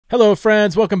Hello,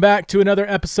 friends. Welcome back to another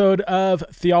episode of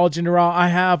Theology in the Raw. I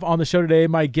have on the show today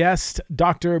my guest,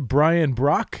 Dr. Brian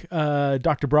Brock.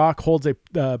 Dr. Brock holds a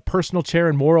personal chair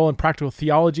in Moral and Practical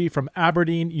Theology from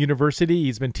Aberdeen University.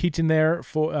 He's been teaching there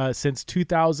since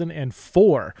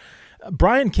 2004.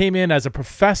 Brian came in as a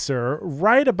professor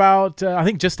right about, I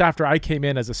think just after I came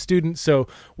in as a student, so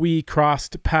we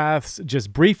crossed paths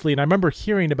just briefly, and I remember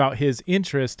hearing about his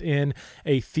interest in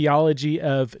a theology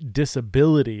of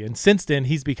disability, and since then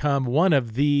he's become one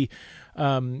of the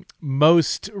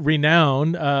most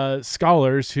renowned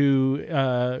scholars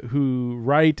who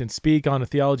write and speak on a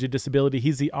theology of disability.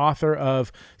 He's the author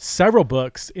of several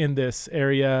books in this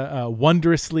area: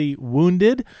 Wondrously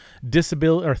Wounded,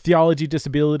 Theology,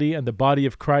 Disability, and the Body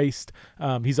of Christ.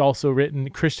 He's also written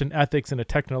Christian Ethics in a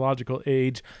Technological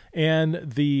Age, and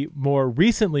the more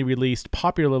recently released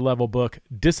popular level book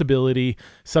Disability.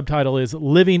 Subtitle is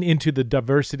Living into the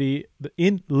Diversity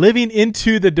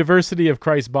of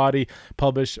Christ's Body,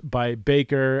 published by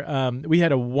Baker. We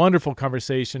had a wonderful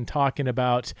conversation talking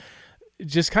about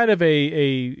just kind of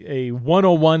a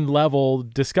 101 level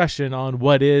discussion on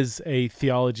what is a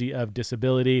theology of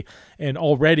disability. And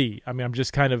already, I mean, I'm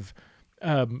just kind of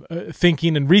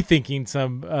thinking and rethinking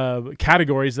some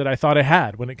categories that I thought I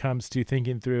had when it comes to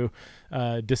thinking through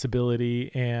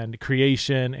disability and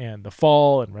creation and the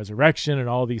fall and resurrection and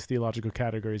all these theological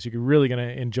categories. You're really going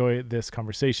to enjoy this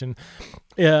conversation.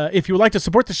 If you would like to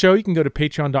support the show, you can go to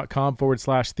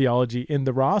patreon.com/theology in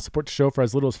the raw. Support the show for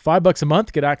as little as $5 a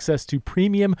month. Get access to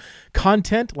premium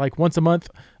content like once a month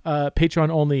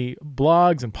Patreon-only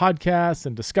blogs and podcasts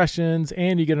and discussions,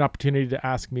 and you get an opportunity to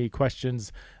ask me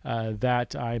questions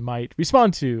that I might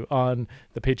respond to on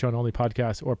the Patreon-only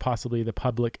podcast or possibly the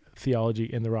public Theology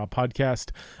in the Raw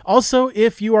podcast. Also,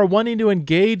 if you are wanting to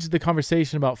engage the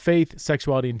conversation about faith,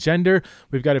 sexuality, and gender,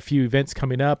 we've got a few events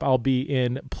coming up. I'll be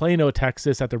in Plano,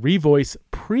 Texas at the Revoice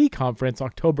pre-conference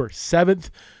October 7th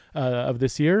of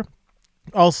this year.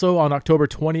 Also on October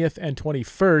 20th and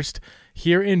 21st,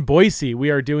 here in Boise, we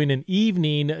are doing an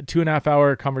evening 2.5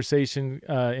 hour conversation,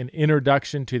 an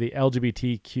introduction to the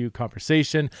LGBTQ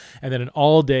conversation, and then an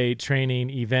all-day training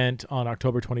event on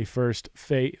October 21st,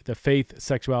 the Faith,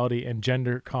 Sexuality, and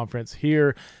Gender Conference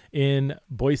here in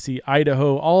Boise,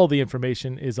 Idaho. All the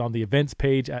information is on the events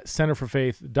page at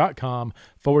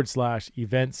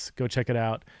centerforfaith.com/events. Go check it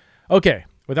out. Okay.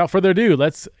 Without further ado,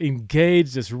 let's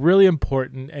engage this really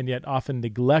important and yet often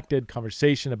neglected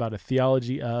conversation about a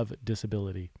theology of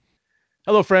disability.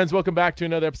 Hello, friends. Welcome back to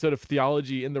another episode of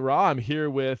Theology in the Raw. I'm here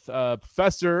with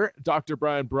Professor Dr.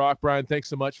 Brian Brock. Brian, thanks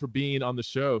so much for being on the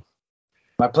show.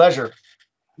 My pleasure.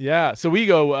 Yeah. So we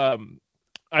go,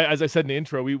 as I said in the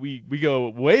intro, we go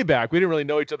way back. We didn't really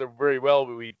know each other very well,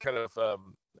 but we kind of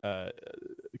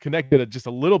connected just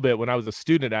a little bit when I was a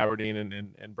student at Aberdeen,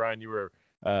 and Brian, you were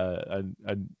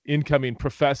an incoming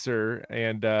professor,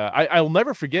 and I'll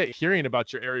never forget hearing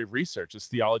about your area of research, this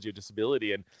theology of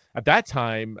disability. And at that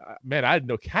time, man, I had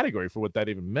no category for what that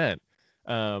even meant.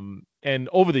 And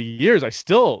over the years, I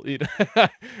still,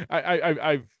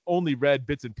 I've only read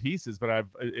bits and pieces, but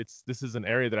this is an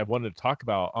area that I've wanted to talk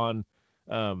about on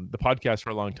the podcast for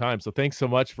a long time. So thanks so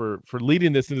much for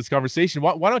leading this in this conversation.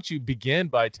 Why don't you begin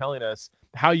by telling us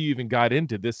how you even got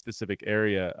into this specific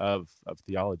area of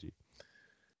theology?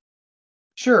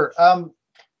 Sure.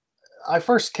 I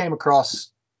first came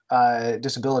across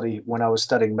disability when I was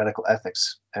studying medical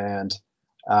ethics, and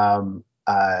I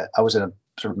was in a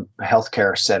sort of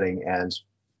healthcare setting and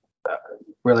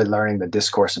really learning the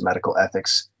discourse of medical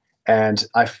ethics. And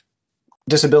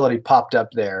disability popped up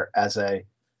there as a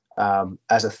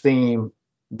theme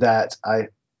that I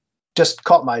just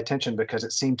caught my attention because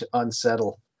it seemed to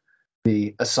unsettle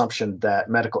the assumption that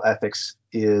medical ethics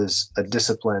is a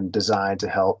discipline designed to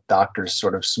help doctors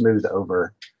sort of smooth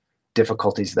over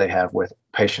difficulties they have with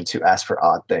patients who ask for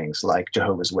odd things, like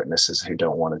Jehovah's Witnesses who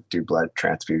don't want to do blood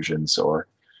transfusions, or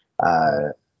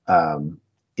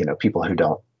people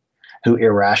who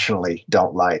irrationally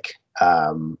don't like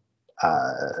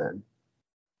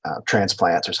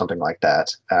transplants or something like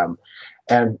that.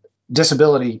 And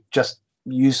disability just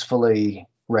usefully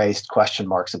raised question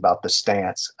marks about the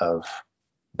stance of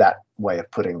that way of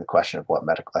putting the question of what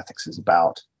medical ethics is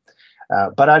about.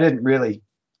 But I didn't really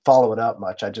follow it up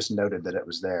much. I just noted that it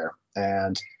was there.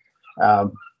 And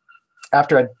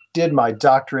after I did my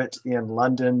doctorate in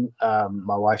London,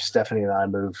 my wife Stephanie and I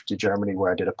moved to Germany,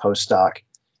 where I did a postdoc.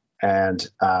 And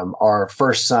our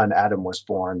first son, Adam, was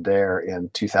born there in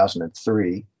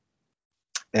 2003.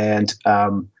 And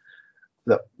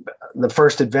the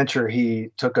first adventure he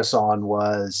took us on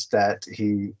was that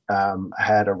he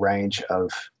had a range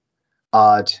of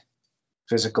odd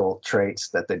physical traits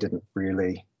that they didn't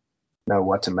really know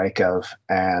what to make of.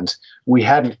 And we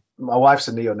hadn't. My wife's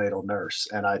a neonatal nurse,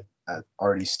 and I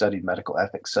already studied medical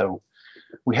ethics, so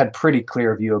we had pretty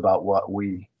clear view about what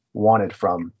we wanted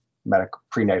from medical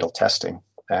prenatal testing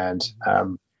and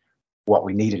what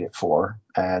we needed it for,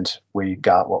 and we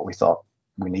got what we thought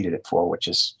we needed it for, which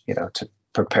is, to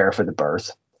prepare for the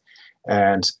birth.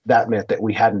 And that meant that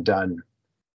we hadn't done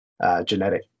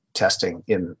genetic testing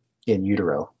in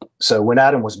utero. So when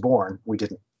Adam was born, we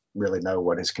didn't really know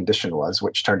what his condition was,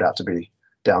 which turned out to be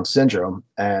Down syndrome.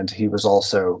 And he was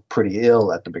also pretty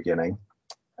ill at the beginning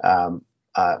from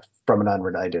an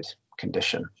unrelated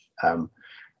condition.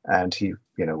 And he,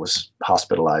 was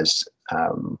hospitalized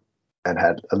and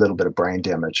had a little bit of brain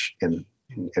damage in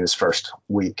his first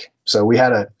week. So we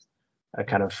had a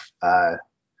kind of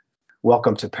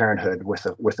welcome to parenthood with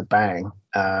a bang.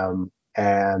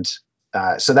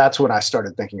 So that's when I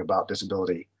started thinking about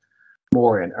disability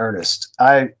more in earnest.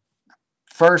 I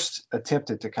first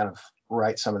attempted to kind of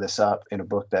write some of this up in a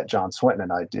book that John Swinton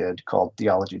and I did called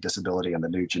Theology, Disability, and the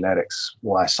New Genetics: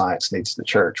 Why Science Needs the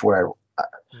Church, where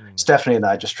Stephanie and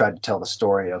I just tried to tell the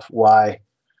story of why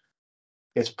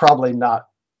it's probably not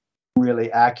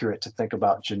really accurate to think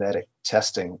about genetic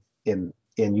testing in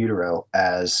utero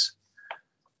as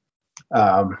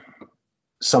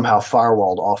somehow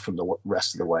firewalled off from the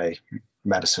rest of the way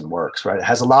medicine works, right? It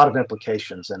has a lot of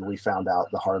implications, and we found out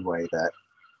the hard way that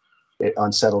it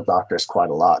unsettled doctors quite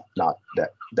a lot, not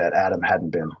that Adam hadn't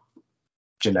been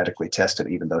genetically tested,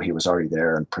 even though he was already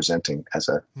there and presenting as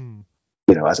a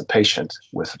patient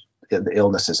with the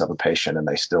illnesses of a patient, and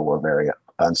they still were very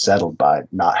unsettled by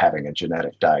not having a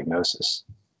genetic diagnosis.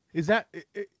 Is that,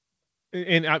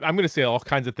 and I'm going to say all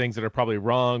kinds of things that are probably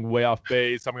wrong, way off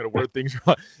base. I'm going to word things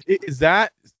wrong. Is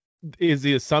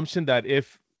the assumption that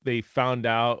if they found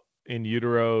out in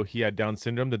utero he had Down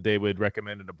syndrome, that they would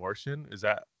recommend an abortion? Is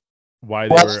that why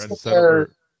they were unsettled?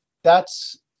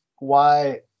 That's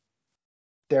why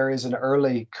there is an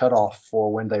early cutoff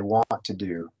for when they want to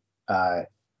do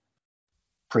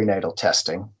prenatal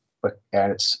testing,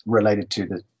 and it's related to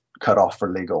the cutoff for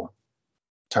legal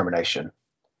termination.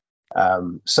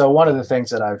 So one of the things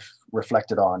that I've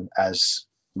reflected on as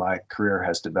my career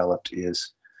has developed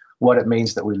is what it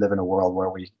means that we live in a world where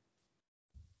we,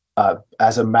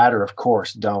 as a matter of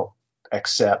course, don't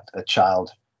accept a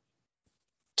child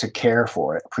to care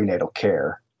for it, prenatal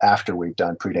care, after we've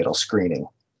done prenatal screening.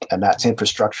 And that's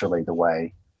infrastructurally the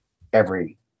way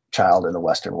every child in the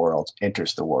Western world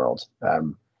enters the world.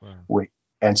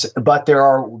 But there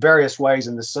are various ways,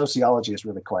 and the sociology is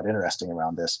really quite interesting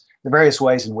around this, the various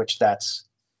ways in which that's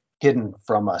hidden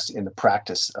from us in the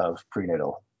practice of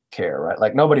prenatal care, right?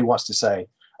 Like nobody wants to say,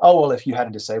 oh, well, if you had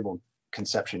a disabled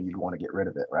conception, you'd want to get rid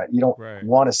of it, right? You don't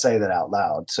want to say that out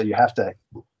loud. So you have to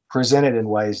present it in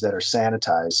ways that are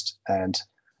sanitized. And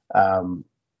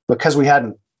because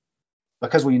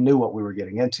we knew what we were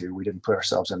getting into, we didn't put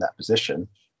ourselves in that position.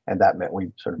 And that meant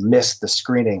we sort of missed the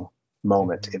screening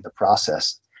moment in the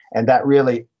process. And that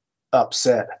really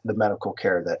upset the medical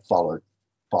care that followed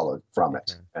from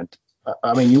it. And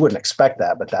I mean, you wouldn't expect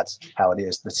that, but that's how it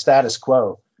is. The status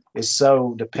quo is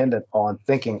so dependent on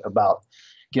thinking about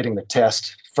getting the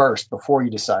test first before you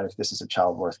decide if this is a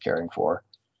child worth caring for,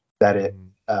 that it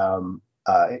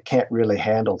can't really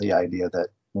handle the idea that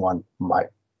one might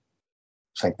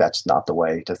think that's not the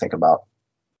way to think about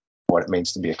what it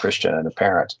means to be a Christian and a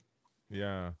parent.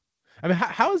 Yeah. I mean,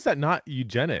 how is that not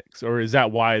eugenics? Or is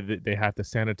that why they have to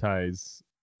sanitize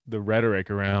the rhetoric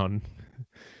around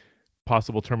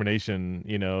possible termination,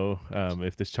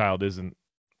 if this child isn't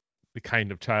the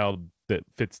kind of child that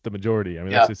fits the majority? I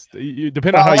mean, that's just,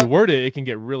 depending on how you word it, it can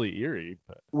get really eerie.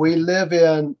 But we live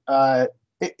in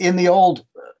the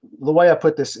way I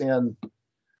put this in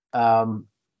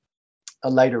a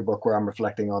later book where I'm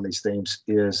reflecting on these themes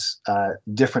is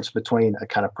difference between a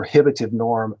kind of prohibitive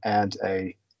norm and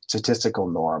a statistical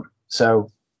norm.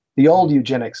 So the old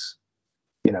eugenics,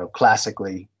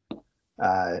 classically,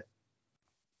 us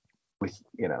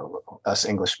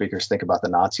English speakers think about the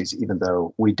Nazis, even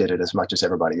though we did it as much as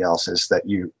everybody else, is that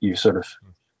you sort of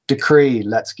decree,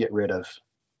 let's get rid of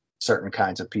certain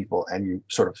kinds of people, and you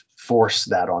sort of force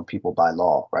that on people by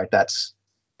law, right? That's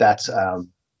kind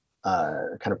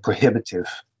of prohibitive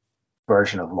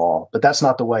version of law, but that's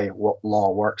not the way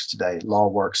law works today. Law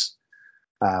works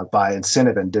by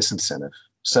incentive and disincentive.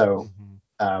 So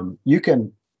you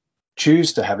can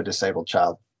choose to have a disabled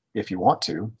child if you want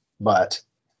to, but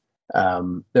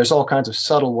there's all kinds of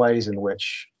subtle ways in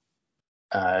which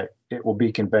it will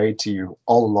be conveyed to you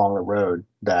all along the road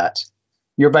that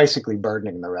you're basically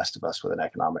burdening the rest of us with an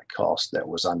economic cost that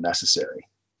was unnecessary,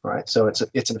 right? So it's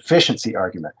an efficiency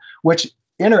argument, which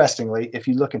interestingly, if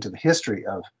you look into the history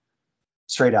of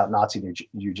straight out Nazi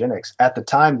eugenics, at the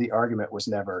time, the argument was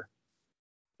never,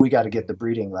 we got to get the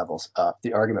breeding levels up.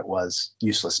 The argument was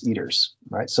useless eaters,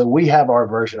 right? So we have our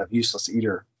version of useless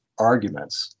eater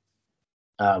arguments,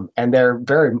 and they're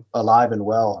very alive and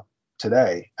well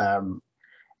today.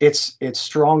 It's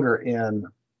stronger in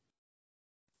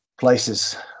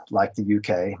places like the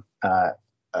UK,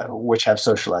 which have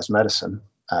socialized medicine.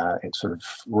 It sort of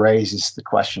raises the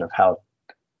question of how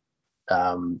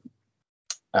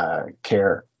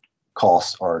care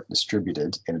costs are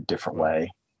distributed in a different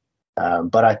way.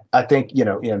 But I think,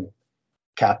 in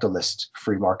capitalist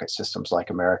free market systems like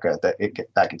America,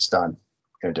 that gets done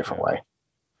in a different way.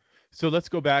 So let's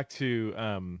go back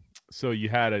to, so you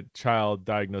had a child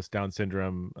diagnosed Down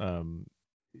syndrome.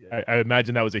 I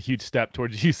imagine that was a huge step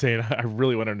towards you saying, I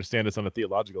really want to understand this on a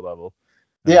theological level.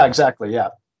 Yeah, exactly. Yeah.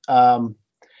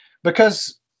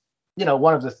 Because,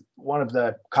 one of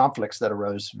the conflicts that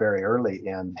arose very early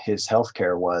in his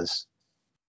healthcare was,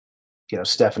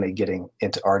 Stephanie getting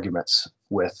into arguments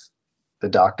with the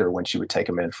doctor when she would take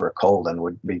him in for a cold and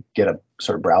would get a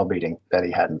sort of browbeating that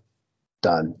he hadn't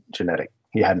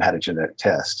had a genetic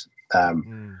test,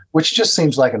 which just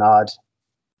seems like an odd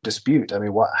dispute. I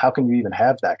mean, how can you even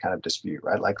have that kind of dispute,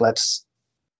 right? Like, let's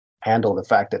handle the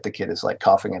fact that the kid is like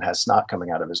coughing and has snot coming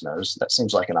out of his nose. That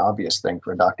seems like an obvious thing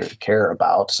for a doctor to care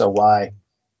about. So why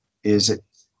is it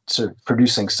sort of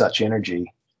producing such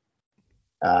energy,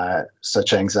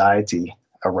 such anxiety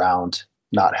around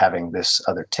not having this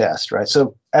other test, right?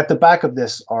 So at the back of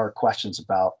this are questions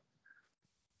about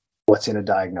what's in a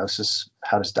diagnosis,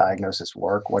 how does diagnosis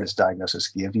work, what does diagnosis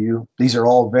give you? These are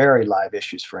all very live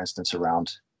issues, for instance,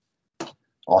 around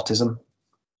autism.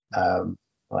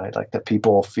 Right? Like that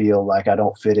people feel like I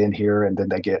don't fit in here, and then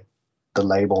they get the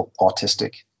label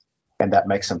autistic, and that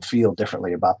makes them feel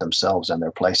differently about themselves and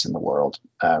their place in the world.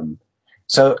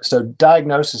 So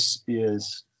diagnosis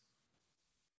is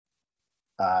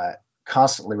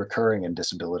constantly recurring in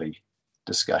disability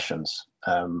discussions,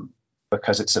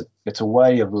 because it's a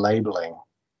way of labeling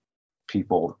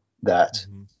people that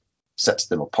sets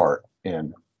them apart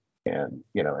in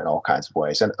all kinds of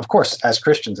ways. And of course, as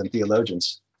Christians and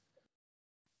theologians,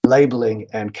 labeling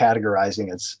and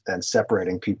categorizing and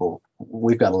separating people,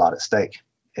 we've got a lot at stake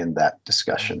in that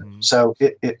discussion. So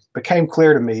it became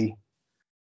clear to me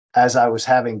as I was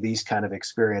having these kind of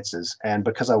experiences, and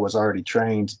because I was already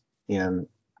trained in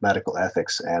medical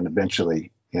ethics, and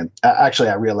eventually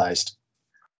I realized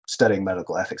studying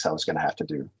medical ethics, I was going to have to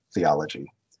do theology.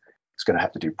 I was going to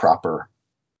have to do proper,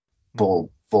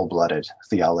 full-blooded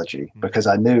theology, because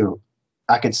I knew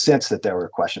I could sense that there were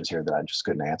questions here that I just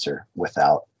couldn't answer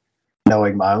without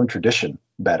knowing my own tradition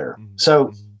better.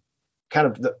 So kind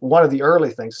of one of the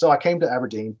early things. So I came to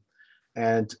Aberdeen,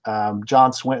 and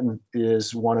John Swinton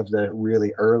is one of the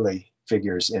really early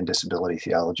figures in disability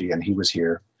theology, and he was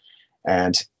here.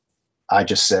 And I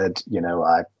just said,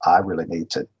 I really need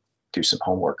to do some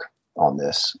homework on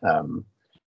this.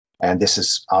 And this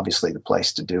is obviously the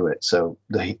place to do it. So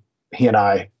he and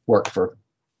I worked for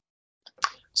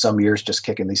some years just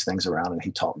kicking these things around, and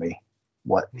he taught me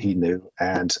what he knew.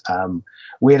 And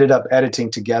we ended up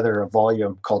editing together a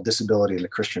volume called Disability in the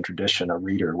Christian Tradition, a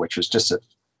reader, which was just a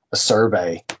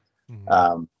survey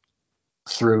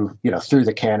through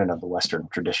the canon of the Western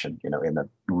tradition, in the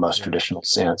most traditional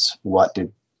sense. What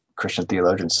did Christian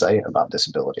theologians say about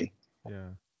disability? Yeah.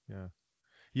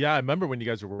 I remember when you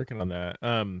guys were working on that.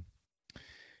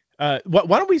 Why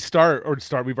don't we start?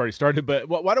 We've already started, but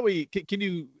why don't we?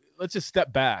 Let's just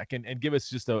step back and give us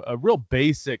just a real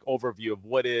basic overview of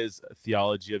what is a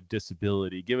theology of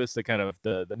disability. Give us the kind of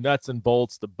the nuts and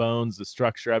bolts, the bones, the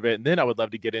structure of it, and then I would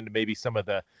love to get into maybe some of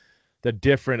the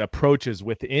different approaches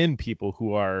within people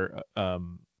who are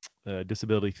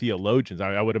disability theologians.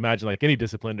 I would imagine, like any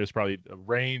discipline, there's probably a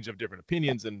range of different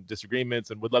opinions and disagreements,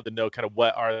 and would love to know kind of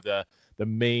what are the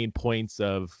main points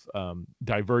of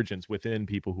divergence within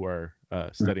people who are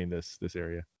studying this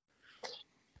area.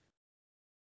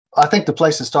 I think the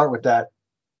place to start with that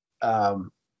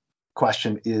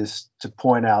question is to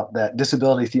point out that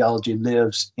disability theology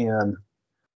lives in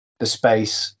the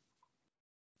space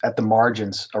at the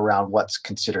margins around what's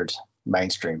considered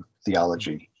mainstream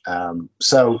theology.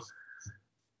 So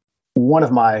one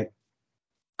of my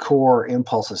core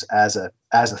impulses as a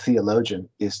theologian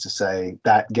is to say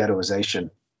that ghettoization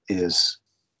is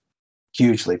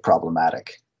hugely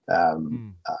problematic.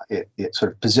 It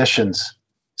sort of positions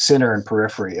center and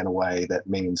periphery in a way that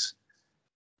means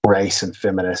race and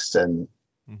feminist and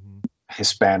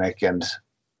Hispanic and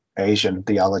Asian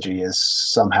theology is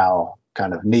somehow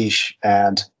kind of niche,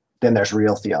 and then there's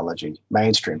real theology,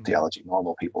 mainstream theology,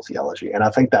 normal people theology. And I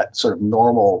think that sort of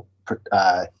normal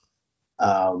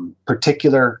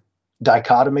particular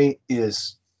dichotomy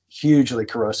is hugely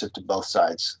corrosive to both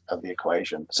sides of the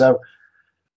equation. So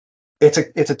it's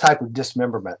a type of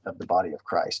dismemberment of the body of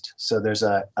Christ. So there's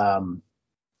a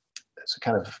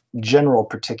kind of general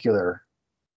particular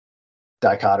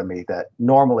dichotomy that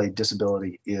normally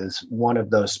disability is one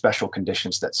of those special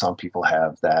conditions that some people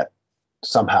have that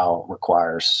somehow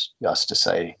requires us to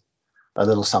say a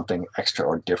little something extra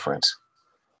or different.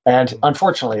 And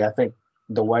unfortunately, I think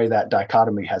the way that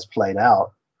dichotomy has played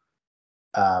out,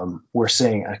 we're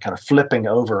seeing a kind of flipping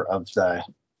over of the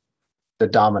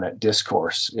dominant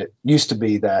discourse. It used to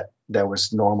be that there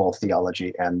was normal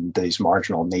theology and these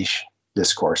marginal niche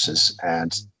discourses.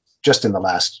 And just in the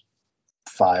last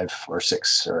 5 or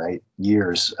 6 or 8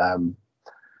 years,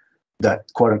 that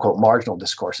quote unquote marginal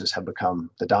discourses have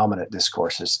become the dominant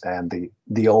discourses, and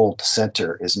the old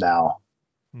center is now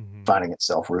finding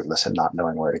itself rootless and not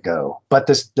knowing where to go. But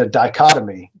the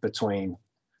dichotomy between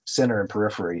center and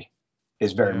periphery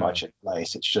is very much in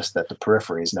place. It's just that the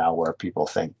periphery is now where people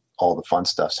think all the fun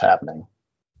stuff's happening.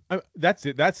 That's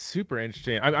it. That's super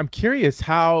interesting. I'm curious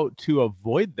how to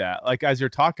avoid that. Like, as you're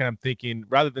talking, I'm thinking,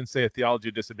 rather than say a theology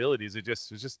of disabilities, it's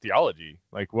just theology.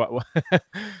 Like what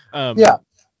yeah.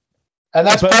 And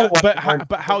that's but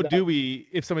how do we,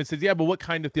 if someone says, yeah, but what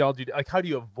kind of theology, like how do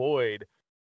you avoid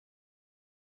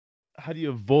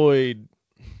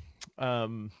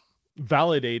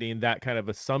validating that kind of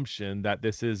assumption that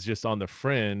this is just on the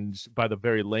fringe by the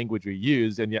very language we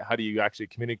use, and yet how do you actually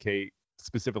communicate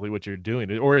specifically what you're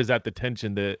doing? Or is that the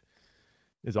tension that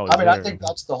is always there? I think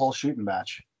that's the whole shooting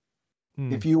match.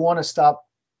 If you want to stop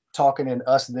talking in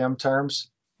us them terms,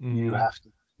 you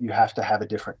have to have a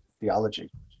different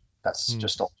theology. That's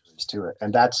just all there is to it,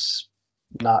 and that's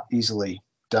not easily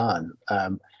done.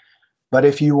 But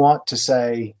if you want to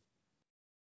say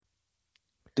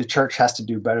the church has to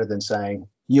do better than saying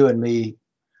you and me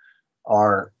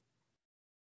are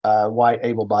white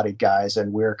able-bodied guys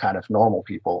and we're kind of normal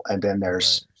people, and then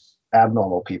there's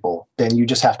abnormal people, then you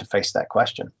just have to face that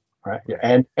question, right?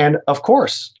 And of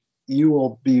course you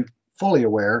will be fully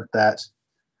aware that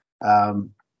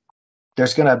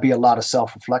there's going to be a lot of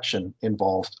self-reflection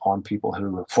involved on people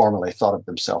who have formerly thought of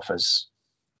themselves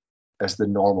as the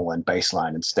normal and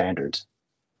baseline and standard,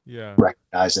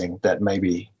 recognizing that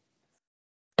maybe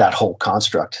that whole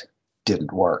construct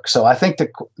didn't work. So I think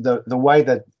the way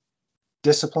that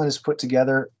discipline is put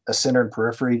together, a center and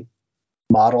periphery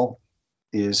model,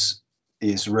 is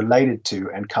related to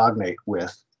and cognate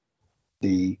with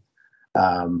the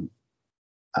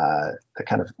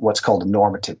kind of what's called a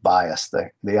normative bias,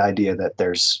 the idea that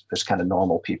there's kind of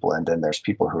normal people and then there's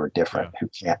people who are different who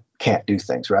can't do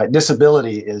things, right?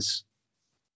 Disability is,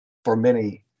 for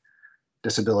many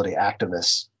disability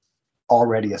activists,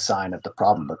 already a sign of the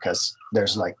problem, because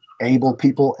there's like able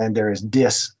people and there is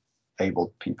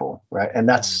disabled people, right? And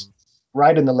that's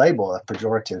right in the label, a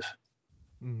pejorative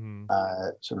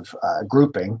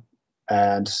grouping,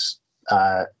 and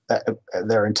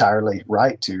they're entirely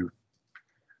right to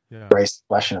raise the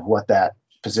question of what that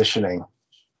positioning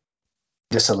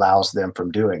disallows them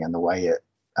from doing, and the way it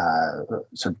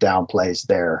sort of downplays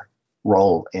their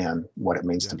role in what it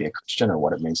means to be a Christian or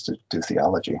what it means to do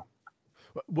theology.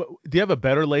 Do you have a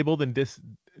better label than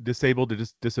disabled or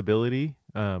disability?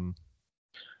 Well,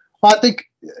 I think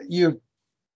you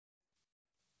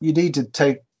need to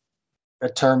take a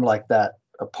term like that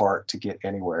apart to get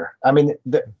anywhere. I mean,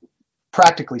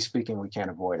 practically speaking, we can't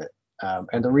avoid it.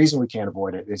 And the reason we can't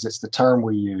avoid it is it's the term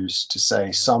we use to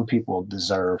say some people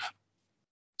deserve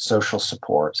social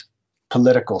support,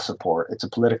 political support. It's a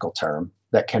political term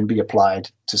that can be applied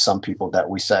to some people that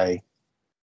we say,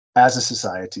 as a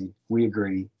society, we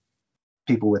agree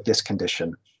people with this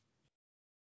condition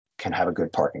can have a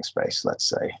good parking space, let's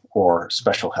say, or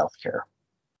special health care.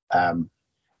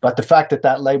 But the fact that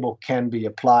that label can be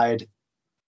applied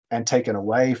and taken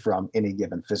away from any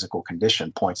given physical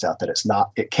condition points out that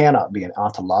it cannot be an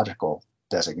ontological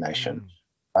designation,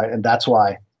 right? And that's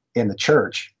why in the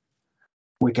church,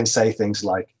 we can say things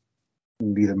like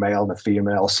neither male nor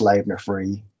female, slave nor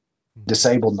free,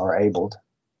 disabled nor abled.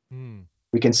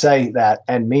 We can say that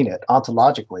and mean it.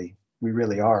 Ontologically, we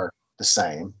really are the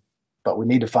same, but we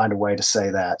need to find a way to say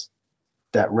that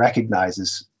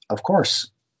recognizes, of course,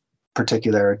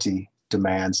 particularity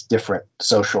demands different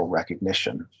social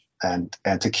recognition, and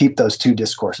to keep those two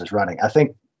discourses running. I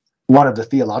think one of the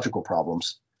theological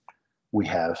problems we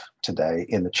have today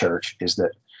in the church is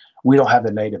that we don't have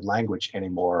the native language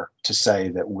anymore to say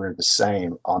that we're the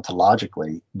same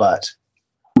ontologically, but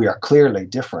we are clearly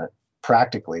different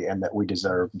practically, and that we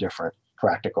deserve different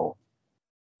practical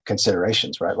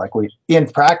considerations, right? Like in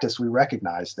practice, we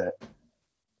recognize that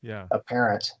a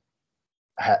parent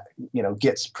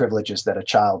gets privileges that a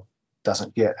child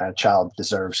doesn't get, and a child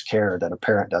deserves care that a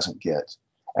parent doesn't get.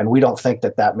 And we don't think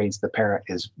that means the parent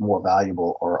is more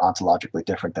valuable or ontologically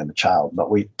different than the child,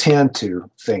 but we tend to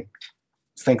think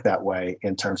that way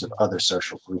in terms of other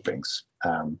social groupings.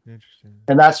 Interesting.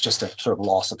 And that's just a sort of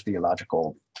loss of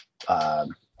theological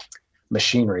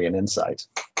machinery and insight.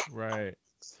 Right.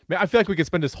 Man, I feel like we could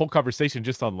spend this whole conversation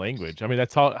just on language. I mean,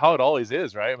 that's how it always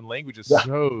is, right? I mean, language is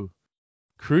so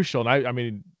crucial. And I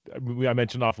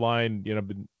mentioned offline, I've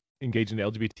been engaged in the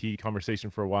LGBT conversation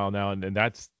for a while now, and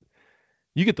that's,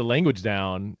 you get the language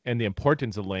down and the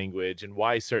importance of language and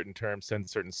why certain terms send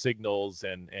certain signals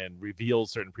and reveal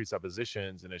certain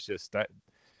presuppositions, and it's just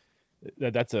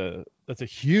that's a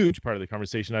huge part of the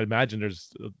conversation. I imagine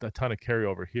there's a ton of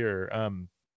carryover here.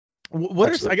 What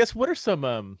are some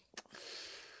of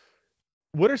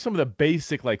the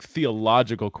basic like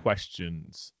theological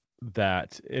questions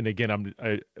that, and again,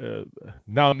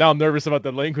 now I'm nervous about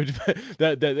the language, but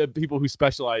that people who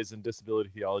specialize in disability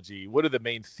theology, what are the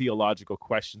main theological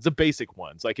questions, the basic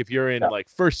ones? Like if you're in like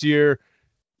first year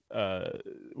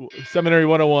seminary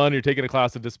 101, you're taking a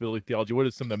class of disability theology, what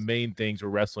are some of the main things we're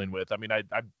wrestling with? I mean,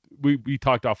 we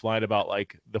talked offline about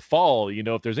like the fall,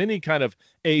 if there's any kind of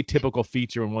atypical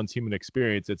feature in one's human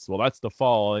experience, that's the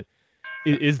fall.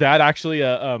 Is that actually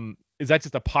is that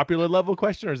just a popular level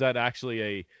question, or is that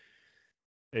actually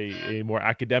a more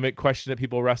academic question that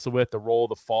people wrestle with, the role of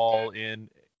the fall in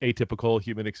atypical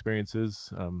human experiences?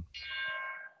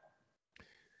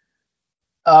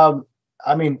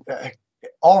 I mean,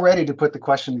 already to put the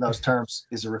question in those terms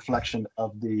is a reflection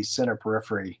of the center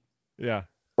periphery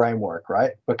framework,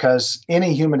 right? Because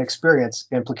any human experience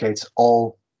implicates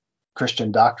all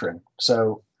Christian doctrine.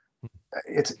 So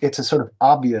it's a sort of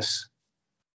obvious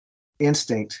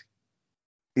instinct,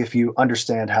 if you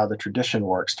understand how the tradition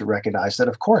works, to recognize that,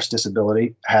 of course,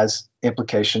 disability has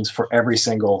implications for every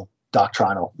single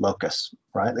doctrinal locus,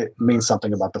 right? It means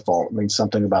something about the fall. It means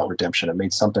something about redemption. It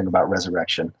means something about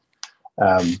resurrection.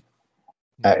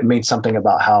 It means something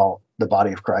about how the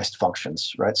body of Christ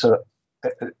functions, right? So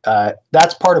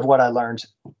that's part of what I learned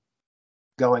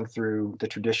going through the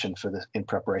tradition in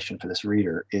preparation for this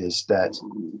reader, is that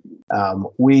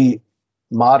we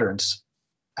moderns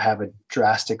have a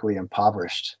drastically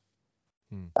impoverished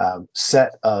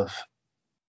set of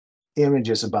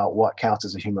images about what counts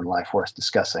as a human life worth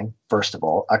discussing. First of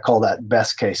all, I call that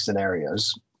best case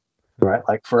scenarios, right?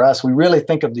 Like for us, we really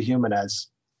think of the human as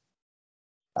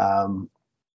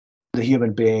the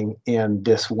human being in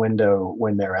this window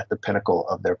when they're at the pinnacle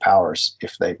of their powers,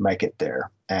 if they make it there.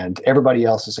 And everybody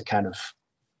else is a kind of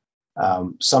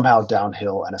somehow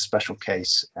downhill and a special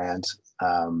case, and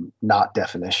not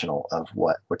definitional of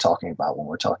what we're talking about when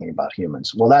we're talking about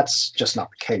humans. Well, that's just not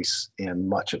the case in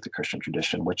much of the Christian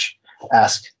tradition, which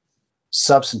ask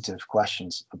substantive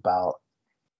questions about,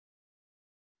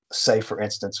 say, for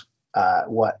instance,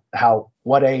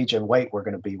 what age and weight we're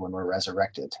going to be when we're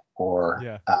resurrected, or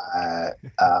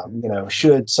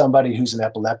should somebody who's an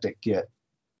epileptic get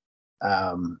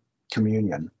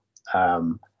communion,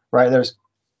 right? There's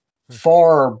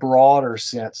far broader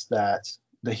sense that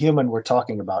the human we're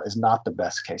talking about is not the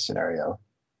best case scenario.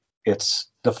 It's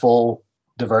the full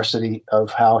diversity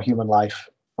of how human life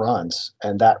runs,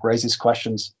 and that raises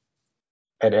questions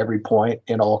at every point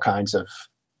in all kinds of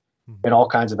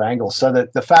angles. So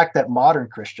that the fact that modern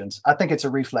Christians, I think it's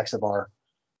a reflex of our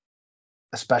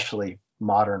especially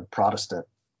modern Protestant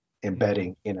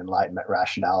embedding in Enlightenment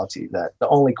rationality, that the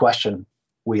only question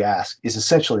we ask is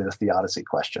essentially the theodicy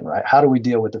question, right? How do we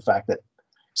deal with the fact that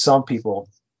some people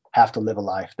have to live a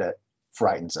life that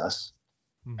frightens us?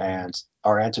 And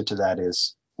our answer to that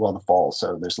is, well, the fall.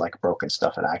 So there's like broken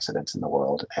stuff and accidents in the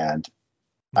world. And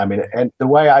I mean, and the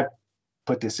way I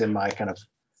put this in my kind of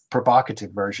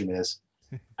provocative version is,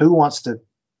 who wants to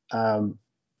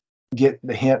get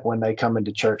the hint when they come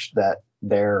into church that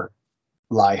their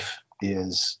life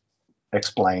is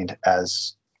explained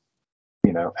as,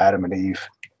 Adam and Eve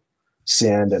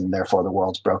sinned and therefore the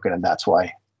world's broken, and that's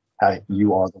why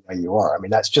you are the way you are? I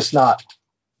mean, that's just not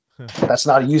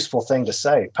a useful thing to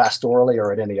say pastorally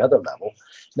or at any other level.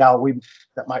 Now,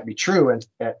 that might be true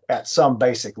at some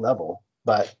basic level,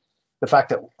 but the fact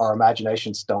that our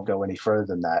imaginations don't go any further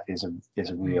than that is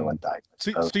a real indictment.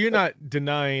 So you're not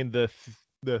denying the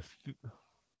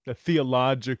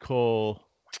theological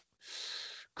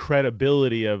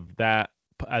credibility of that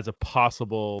as a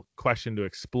possible question to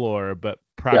explore, but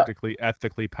practically,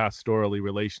 ethically, pastorally,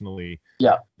 relationally,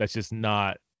 that's just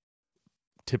not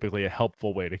typically a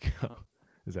helpful way to go.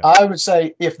 I would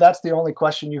say if that's the only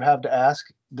question you have to ask,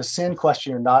 the sin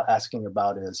question you're not asking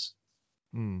about is,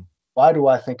 why do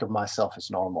I think of myself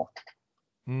as normal?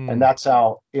 And that's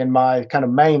how, in my kind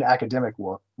of main academic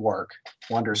work,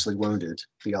 Wondrously Wounded,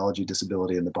 Theology,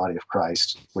 Disability, and the Body of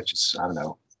Christ, which is, I don't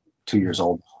know, 2 years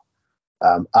old,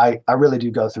 I really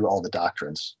do go through all the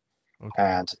doctrines. Okay.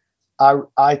 And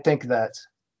I think that,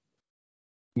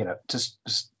 just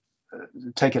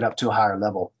take it up to a higher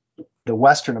level, the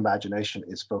Western imagination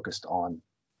is focused on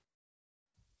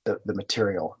the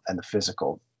material and the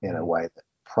physical in a way that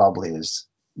probably is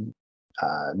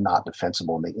not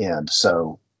defensible in the end.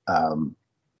 So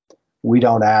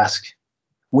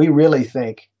we really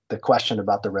think the question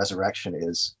about the resurrection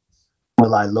is,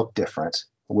 will I look different?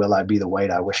 Will I be the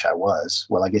weight I wish I was?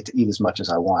 Will I get to eat as much as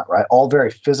I want? Right? All very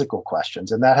physical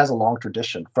questions. And that has a long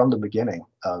tradition from the beginning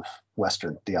of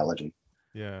Western theology.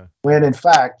 Yeah. When in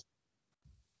fact,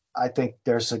 I think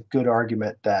there's a good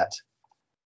argument that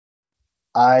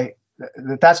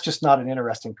that's just not an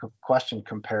interesting question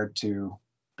compared to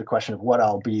the question of what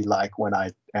I'll be like when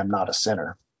I am not a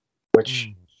sinner, which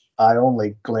I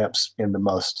only glimpse in the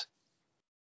most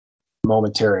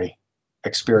momentary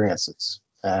experiences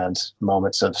and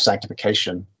moments of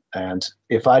sanctification. And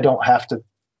if I don't have to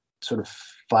sort of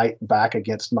fight back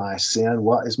against my sin,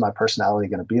 what is my personality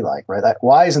going to be like, right?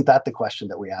 Why isn't that the question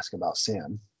that we ask about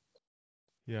sin?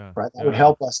 Yeah. Right. That would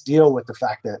help us deal with the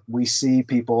fact that we see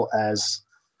people as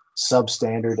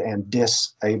substandard and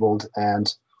disabled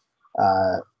and,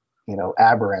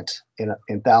 aberrant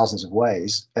in thousands of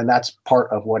ways. And that's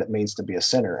part of what it means to be a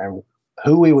sinner. And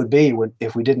who we would be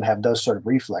if we didn't have those sort of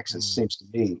reflexes seems to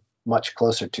be much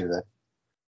closer to the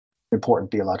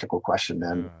important theological question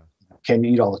than can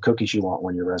you eat all the cookies you want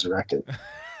when you're resurrected?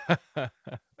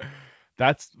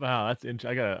 That's interesting.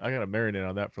 I gotta marinate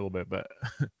on that for a little bit, but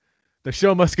the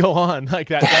show must go on. Like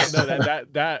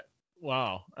that.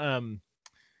 Wow.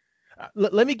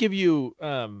 Let me give you.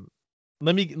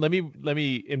 Let me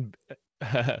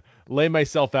lay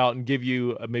myself out and give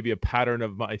you maybe a pattern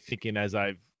of my thinking as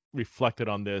I've reflected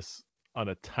on this on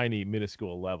a tiny,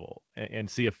 minuscule level, and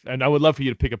see if. And I would love for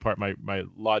you to pick apart my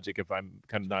logic if I'm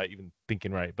kind of not even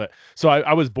thinking right. But so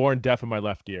I was born deaf in my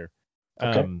left ear.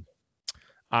 Okay.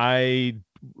 We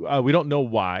don't know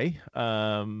why.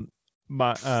 Back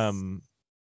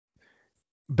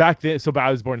then,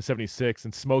 I was born in 1976,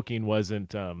 and smoking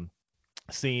wasn't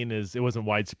seen as, it wasn't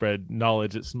widespread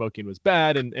knowledge that smoking was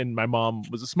bad, and my mom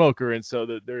was a smoker, and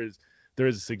so there is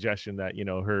a suggestion that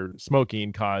her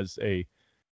smoking caused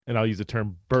and I'll use the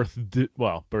term birth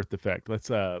defect.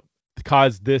 Let's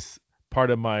cause this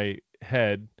part of my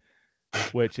head,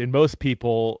 which in most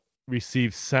people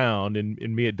receives sound, and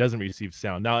in me it doesn't receive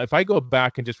sound. Now, if I go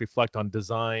back and just reflect on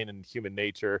design and human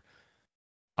nature,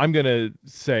 I'm gonna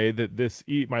say that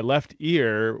my left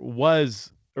ear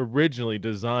was originally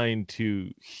designed to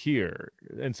hear,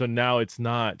 and so now it's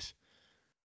not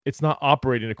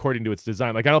operating according to its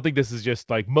design. Like, I don't think this is just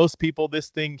like most people this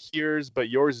thing hears, but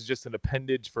yours is just an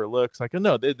appendage for looks. Like,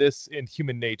 no, this in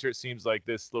human nature, it seems like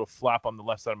this little flap on the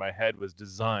left side of my head was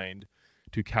designed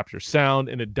to capture sound,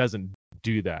 and it doesn't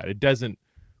do that. It doesn't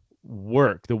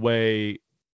work the way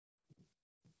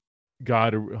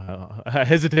God, I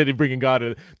hesitated bringing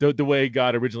God the way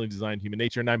God originally designed human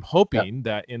nature. And I'm hoping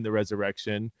that in the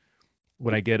resurrection,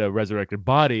 when I get a resurrected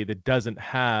body that doesn't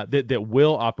have, that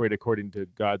will operate according to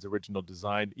God's original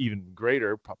design, even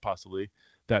greater, possibly,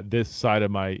 that this side of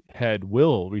my head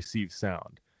will receive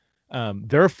sound.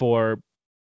 Therefore,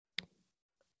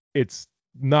 it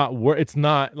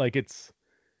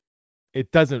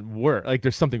doesn't work. Like,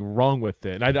 there's something wrong with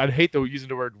it. And I'd hate using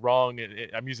the word wrong.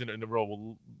 I'm using it in a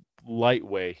real light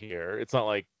way here. It's not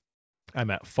like I'm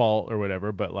at fault or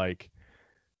whatever, but like,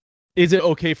 is it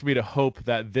okay for me to hope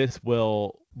that this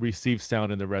will receive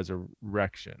sound in the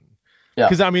resurrection? Yeah.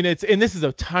 Because I mean, and this is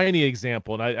a tiny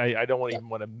example, and I don't even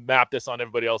want to map this on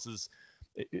everybody else's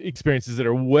experiences that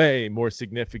are way more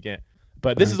significant.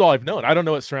 But this is all I've known. I don't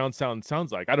know what surround sound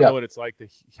sounds like. I don't know what it's like to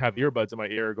have earbuds in my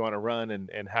ear, go on a run,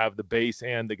 and have the bass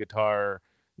and the guitar,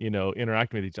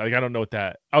 interacting with each other. Like, I don't know what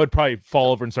that. I would probably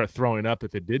fall over and start throwing up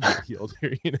if it did get healed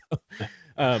here.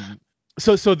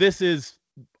 So this is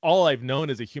all I've known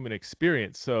as a human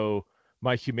experience. So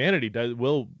my humanity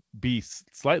will be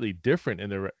slightly different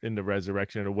in the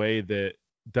resurrection in a way that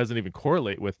doesn't even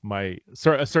correlate with a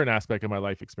certain aspect of my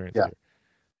life experience here.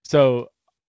 So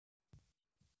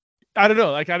I don't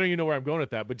know. Like, I don't even know where I'm going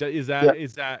with that. But is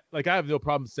that like, I have no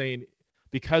problem saying,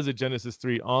 because of Genesis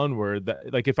 3 onward,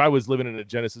 that like if I was living in a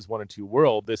Genesis 1 and 2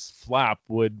 world, this flap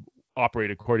would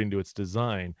operate according to its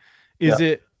design. Is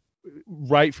it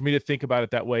right for me to think about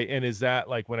it that way? And is that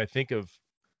like when I think of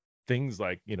things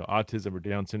like, autism or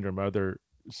Down syndrome or other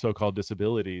so-called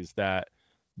disabilities, that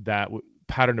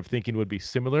pattern of thinking would be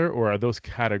similar, or are those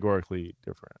categorically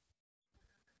different?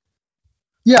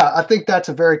 Yeah, I think that's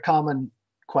a very common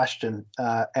question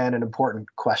and an important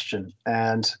question.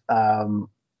 And I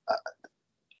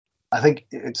think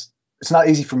it's not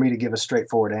easy for me to give a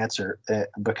straightforward answer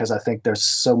because I think there's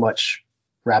so much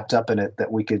wrapped up in it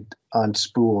that we could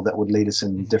unspool that would lead us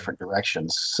in different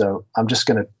directions. So I'm just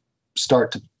going to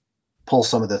start to pull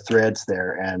some of the threads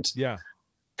there and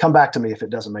come back to me if it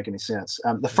doesn't make any sense.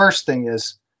 The first thing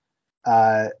is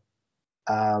there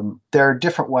are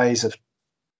different ways of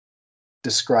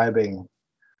describing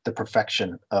the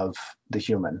perfection of the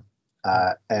human.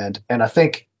 And I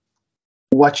think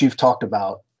what you've talked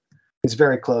about is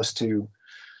very close to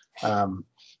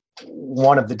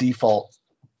one of the default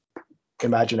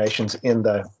imaginations in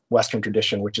the Western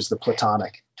tradition, which is the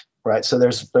Platonic, right? So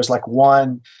there's like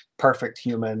one perfect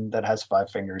human that has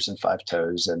 5 fingers and 5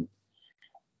 toes, and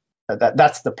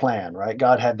that's the plan, right?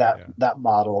 God had that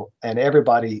model, and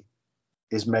everybody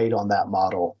is made on that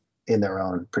model in their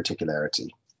own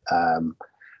particularity.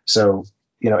 So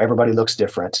everybody looks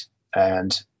different,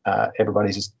 and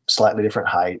everybody's a slightly different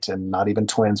height, and not even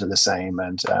twins are the same.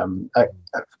 And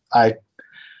I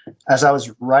as I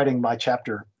was writing my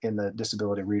chapter in the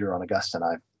Disability Reader on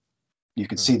Augustine, you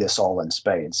could see this all in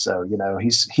spades. So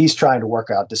he's trying to work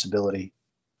out disability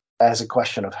as a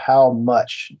question of how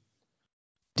much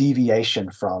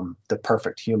deviation from the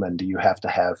perfect human do you have to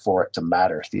have for it to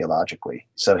matter theologically.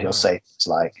 So he'll say it's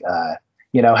like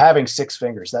having 6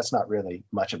 fingers, that's not really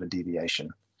much of a deviation.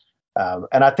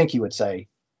 And I think he would say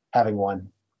having one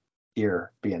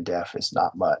ear being deaf is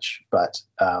not much, but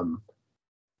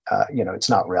it's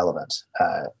not relevant.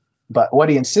 But what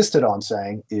he insisted on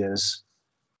saying is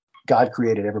God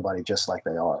created everybody just like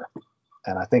they are.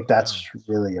 And I think that's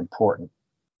really important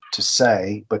to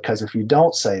say, because if you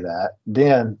don't say that,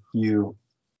 then you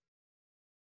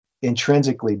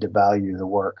intrinsically devalue the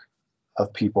work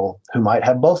of people who might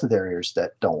have both of their ears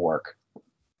that don't work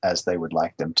as they would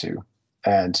like them to.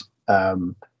 And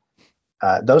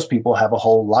those people have a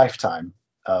whole lifetime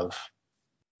of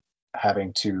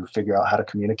having to figure out how to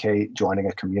communicate, joining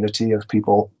a community of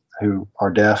people who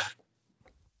are deaf.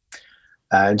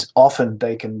 And often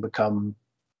they can become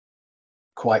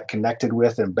quite connected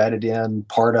with, embedded in,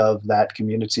 part of that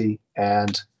community.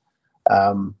 And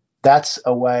that's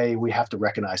a way we have to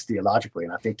recognize theologically.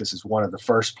 And I think this is one of the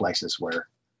first places where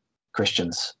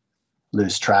Christians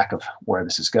lose track of where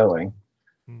this is going.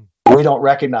 We don't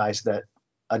recognize that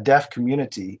a deaf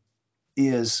community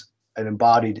is an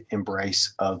embodied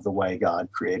embrace of the way God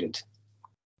created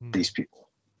these people.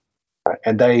 Right?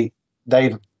 And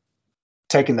they've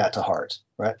taken that to heart.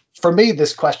 Right? For me,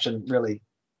 this question really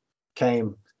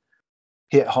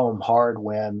hit home hard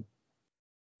when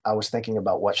I was thinking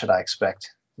about what should I expect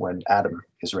when Adam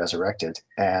is resurrected.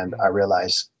 And I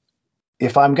realized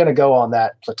if I'm going to go on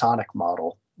that Platonic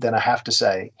model, then I have to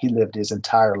say he lived his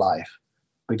entire life,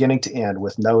 beginning to end,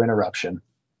 with no interruption,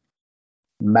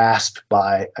 masked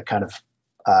by a kind of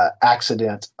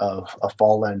accident of a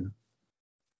fallen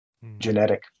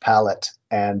genetic palette,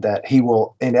 and that he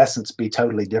will, in essence, be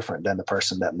totally different than the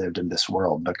person that lived in this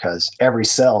world, because every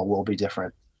cell will be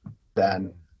different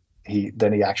than he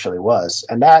actually was.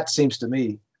 And that seems to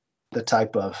me the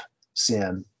type of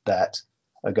sin that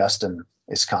Augustine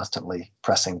is constantly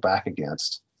pressing back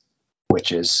against,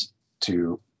 which is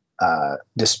to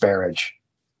disparage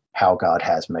how God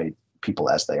has made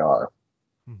people as they are.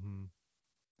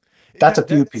 That's a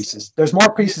few pieces. There's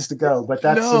more pieces to go, but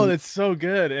that's it's so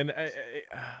good. And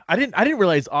I didn't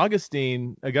realize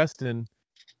Augustine had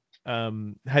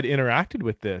interacted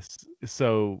with this.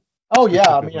 So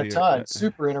a ton.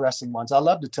 Super interesting ones. I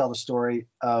love to tell the story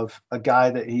of a guy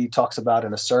that he talks about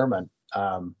in a sermon,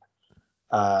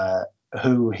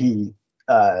 who he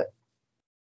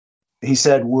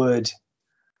said would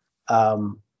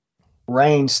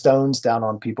rain stones down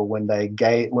on people when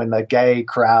the gay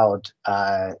crowd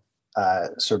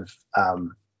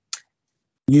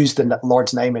used the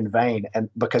Lord's name in vain, and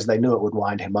because they knew it would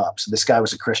wind him up. So this guy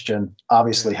was a Christian,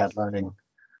 obviously had learning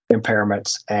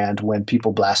impairments, and when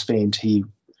people blasphemed, he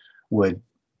would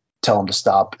tell them to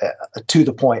stop, to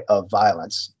the point of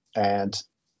violence. And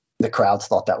the crowds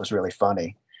thought that was really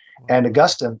funny. And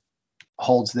Augustine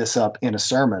holds this up in a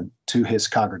sermon to his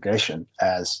congregation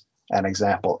as an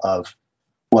example of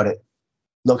what it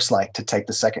looks like to take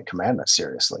the second commandment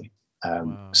seriously.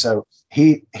 So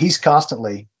he's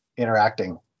constantly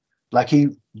interacting. Like he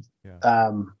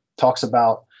talks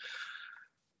about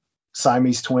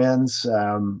Siamese twins,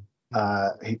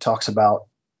 He talks about,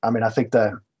 I think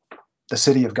the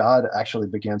City of God actually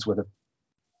begins with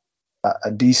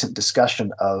a decent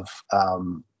discussion of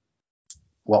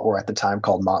what were at the time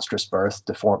called monstrous birth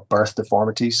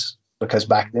deformities, because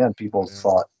back then people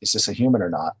thought, is this a human or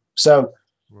not? So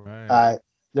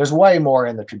there's way more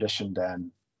in the tradition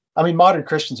than, modern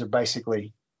Christians are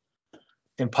basically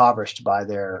impoverished by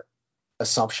their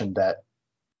assumption that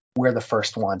we're the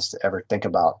first ones to ever think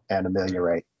about and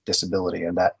ameliorate disability.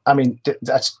 And that,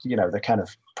 that's, the kind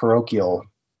of parochial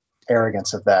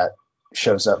arrogance of that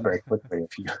shows up very quickly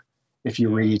if you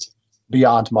read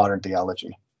beyond modern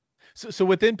theology. So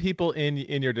within people in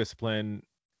your discipline,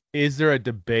 is there a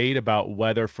debate about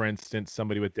whether, for instance,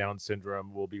 somebody with Down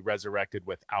syndrome will be resurrected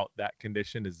without that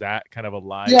condition? Is that kind of a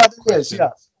live question? There is, yeah.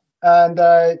 And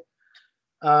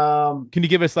can you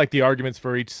give us like the arguments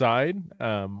for each side?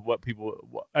 What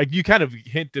people, like, you kind of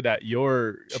hinted at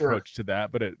your approach to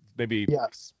that, but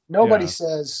nobody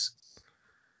says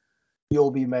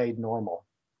you'll be made normal,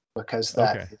 because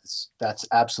that's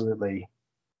absolutely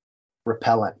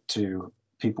repellent to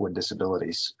people with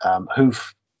disabilities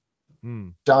who've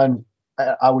done,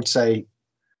 I would say,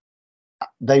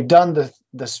 they've done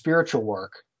the spiritual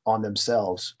work on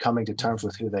themselves, coming to terms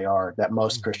with who they are, that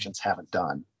most Christians haven't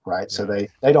done, right? Yeah. So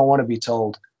they don't want to be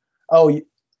told, oh, you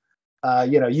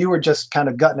were just kind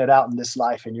of gutting it out in this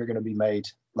life, and you're going to be made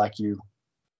like you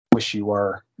wish you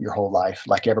were your whole life,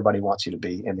 like everybody wants you to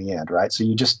be in the end, right? So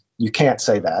you can't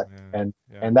say that, and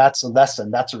that's a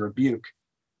lesson, that's a rebuke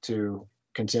to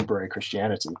contemporary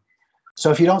Christianity.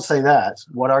 So if you don't say that,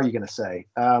 what are you going to say?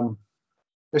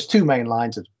 There's two main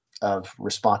lines of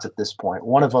response at this point.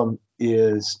 One of them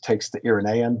takes the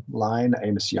Irenaean line.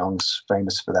 Amos Young's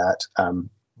famous for that.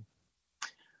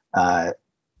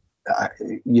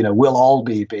 We'll all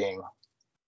be being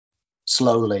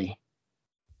slowly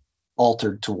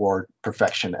altered toward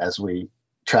perfection as we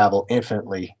travel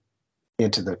infinitely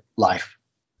into the life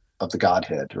of the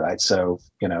Godhead, right? So,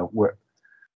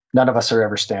 none of us are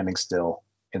ever standing still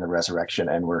in the resurrection,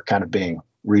 and we're kind of being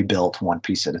rebuilt one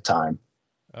piece at a time.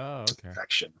 Oh, okay.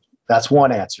 Perfection. That's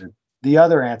one answer. The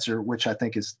other answer, which I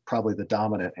think is probably the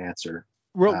dominant answer.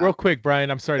 Real quick, Brian,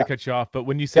 I'm sorry to cut you off, but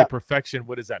when you say perfection,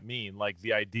 what does that mean? Like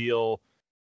the ideal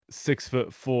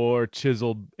 6'4",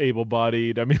 chiseled,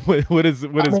 able-bodied? What is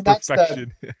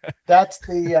perfection? That's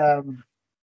the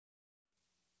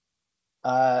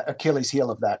Achilles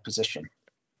heel of that position.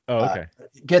 Oh, okay.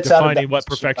 Gets defining out of what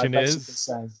perfection is.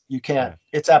 You can't.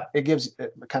 It gives a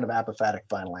kind of apophatic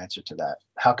final answer to that.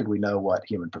 How could we know what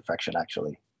human perfection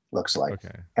actually looks like?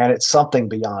 Okay. And it's something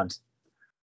beyond.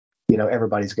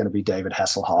 Everybody's going to be David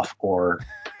Hasselhoff or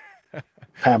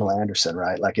Pamela Anderson,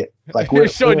 right? You're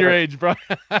showing your age, bro.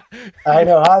 I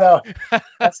know.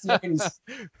 That's the 80s.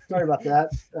 Sorry about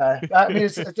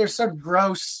that. There's some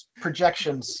gross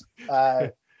projections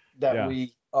that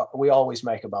we always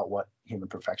make about what human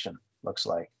perfection looks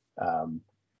like,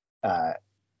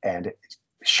 and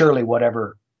surely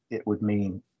whatever it would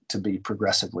mean to be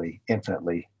progressively,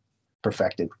 infinitely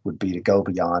perfected would be to go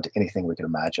beyond anything we can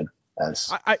imagine.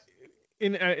 I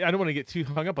don't want to get too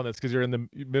hung up on this because you're in the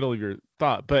middle of your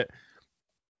thought, but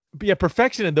yeah,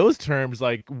 perfection in those terms,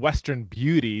 like Western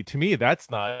beauty, to me, that's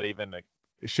not even it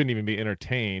shouldn't even be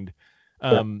entertained.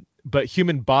 But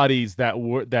human bodies that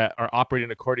are operating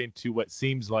according to what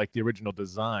seems like the original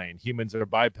design. Humans are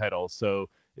bipedal, so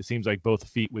it seems like both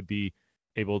feet would be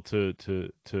able to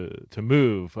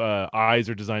move. Eyes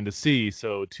are designed to see,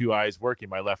 so two eyes working.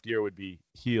 My left ear would be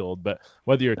healed. But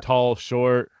whether you're tall,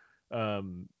 short,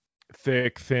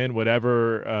 thick, thin,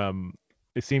 whatever,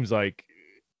 it seems like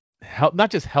health, not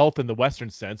just health in the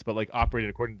Western sense, but like operating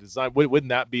according to design. Wouldn't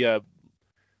that be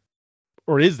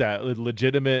or is that a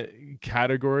legitimate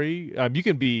category? You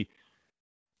can be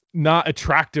not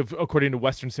attractive according to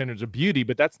Western standards of beauty,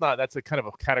 but that's a kind of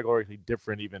a categorically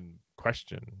different even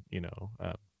question, It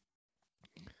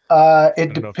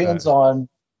depends on,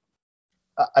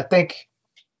 I think,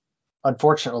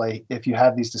 unfortunately, if you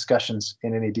have these discussions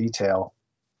in any detail,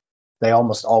 they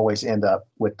almost always end up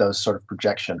with those sort of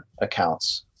projection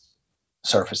accounts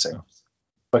surfacing,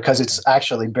 because it's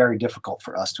actually very difficult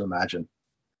for us to imagine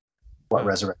what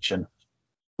resurrection,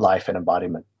 life, and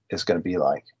embodiment is going to be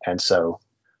like. And so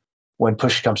when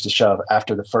push comes to shove,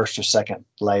 after the first or second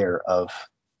layer of,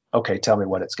 okay, tell me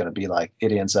what it's going to be like,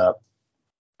 it ends up,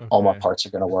 all my parts are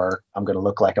going to work. I'm going to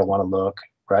look like I want to look,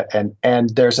 right? And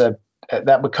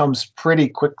that becomes pretty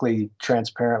quickly,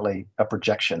 transparently, a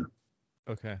projection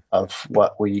of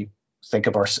what we think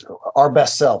of our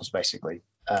best selves, basically.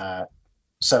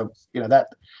 So, that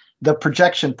the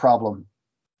projection problem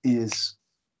is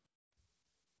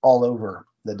all over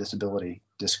the disability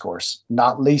discourse,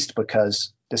 not least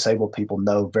because disabled people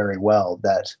know very well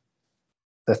that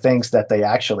the things that they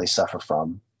actually suffer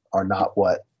from are not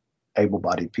what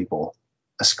able-bodied people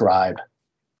ascribe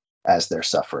as their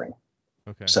suffering.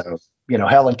 Okay. So,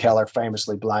 Helen Keller,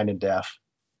 famously blind and deaf.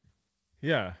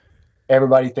 Yeah.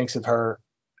 Everybody thinks of her.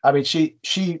 I mean,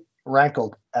 she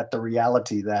rankled at the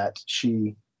reality that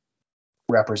she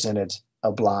represented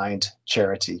a blind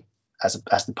charity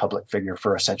as the public figure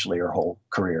for essentially her whole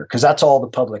career, because that's all the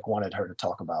public wanted her to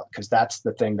talk about, because that's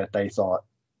the thing that they thought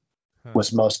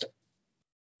was most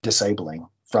disabling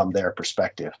from their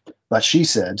perspective. But she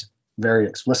said very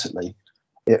explicitly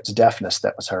it's deafness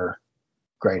that was her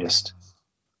greatest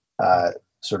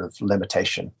sort of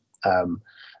limitation.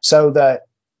 So that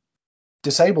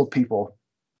disabled people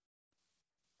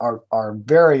are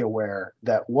very aware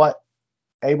that what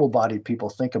able-bodied people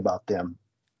think about them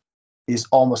is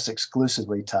almost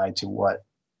exclusively tied to what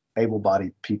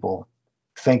able-bodied people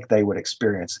think they would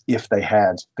experience if they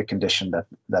had the condition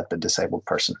that the disabled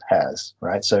person has,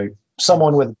 right? So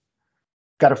someone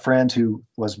got a friend who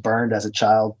was burned as a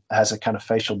child, has a kind of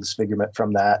facial disfigurement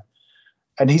from that,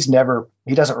 and he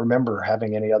doesn't remember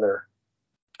having any other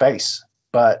face.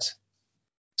 But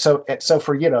so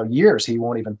for years he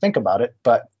won't even think about it,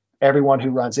 but everyone who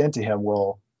runs into him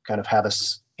will kind of have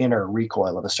this inner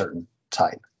recoil of a certain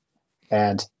type.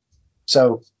 And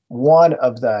so one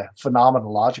of the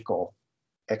phenomenological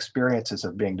experiences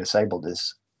of being disabled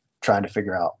is trying to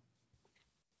figure out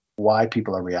why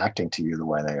people are reacting to you the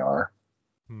way they are,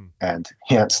 and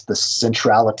hence the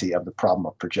centrality of the problem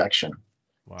of projection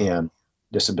in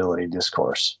disability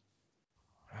discourse.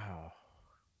 Wow.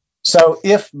 So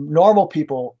if normal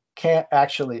people can't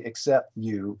actually accept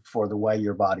you for the way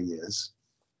your body is,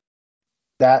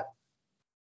 that,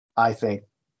 I think,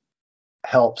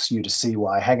 helps you to see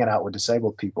why hanging out with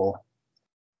disabled people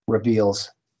reveals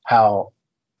how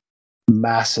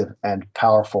massive and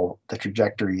powerful the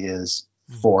trajectory is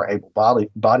for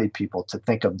able-bodied people to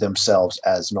think of themselves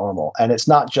as normal. And it's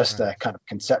not just a kind of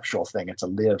conceptual thing, it's a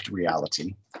lived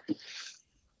reality.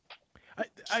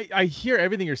 I hear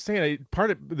everything you're saying. Part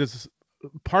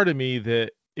of me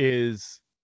that is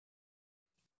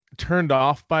turned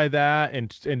off by that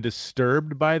and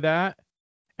disturbed by that.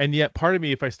 And yet part of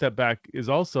me, if I step back, is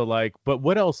also like, but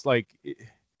what else? Like,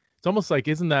 it's almost like,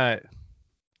 that's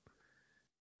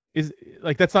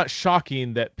not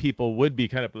shocking that people would be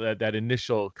kind of that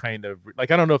initial kind of, like,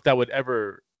 I don't know if that would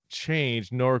ever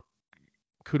change, nor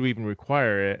could we even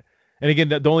require it. And again,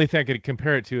 the only thing I could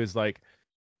compare it to is like,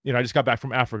 I just got back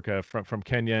from Africa, from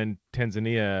Kenya and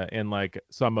Tanzania. And like,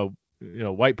 so I'm a,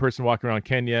 white person walking around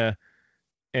Kenya,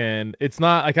 and it's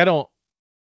not like,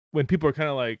 when people are kind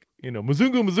of like,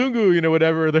 Mzungu,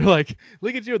 whatever, they're like,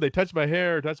 look at you, they touch my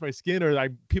hair, or touch my skin, or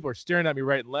like people are staring at me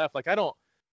right and left. Like,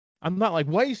 I'm not like,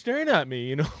 why are you staring at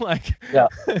me? Like, yeah.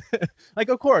 Like,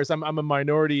 of course, I'm a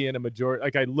minority and a majority.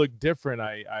 Like, I look different.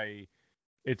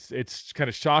 It's kind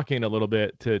of shocking a little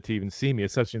bit to even see me,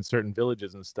 especially in certain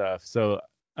villages and stuff. So,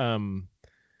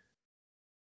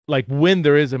 like, when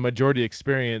there is a majority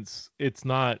experience, it's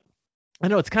not. I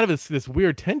know it's kind of this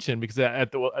weird tension, because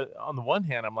on the one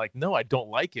hand, I'm like, no, I don't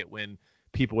like it when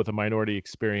people with a minority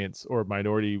experience or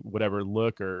minority whatever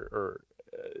look or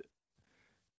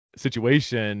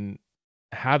situation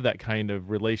have that kind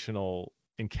of relational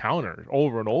encounter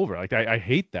over and over. Like, I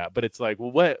hate that, but it's like,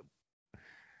 well, what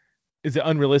is it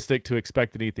unrealistic to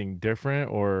expect anything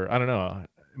different? Or I don't know.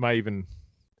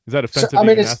 Is that offensive? So, I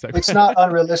mean, it's not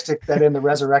unrealistic that in the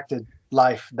resurrected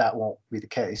life that won't be the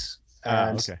case.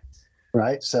 And, okay.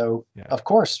 Right. So, yeah. Of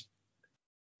course,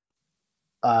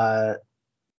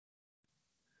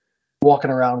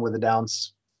 walking around with a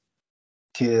Downs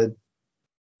kid,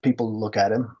 people look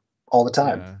at him all the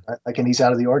time. Yeah. Right? Like, and he's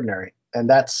out of the ordinary.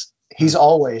 And he's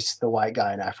always the white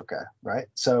guy in Africa. Right.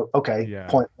 So, okay, Yeah.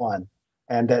 Point one.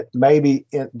 And that maybe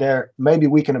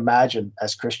we can imagine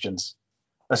as Christians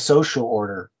a social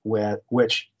order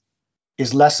which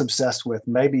is less obsessed with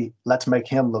maybe let's make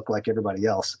him look like everybody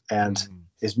else, and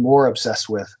is more obsessed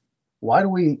with why do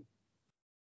we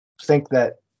think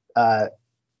that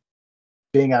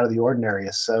being out of the ordinary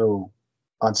is so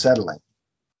unsettling.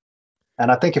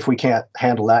 And I think if we can't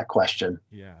handle that question,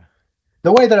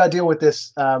 the way that I deal with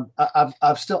this,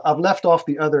 I've left off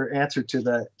the other answer to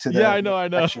the I know.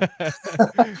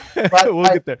 But we'll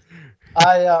get there.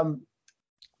 I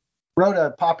wrote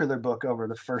a popular book over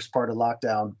the first part of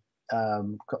lockdown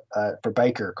for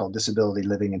Baker called Disability: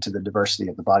 Living into the Diversity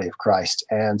of the Body of Christ.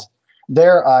 And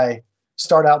there I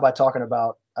start out by talking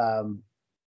about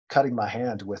cutting my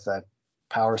hand with a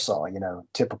power saw,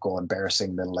 typical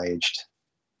embarrassing middle-aged,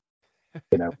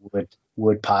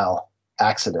 wood pile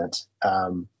accident.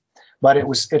 But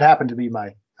it happened to be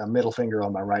my middle finger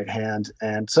on my right hand.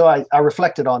 And so I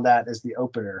reflected on that as the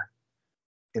opener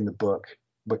in the book,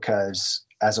 because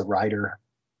as a writer,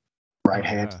 right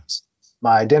hand,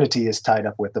 my identity is tied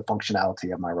up with the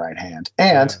functionality of my right hand.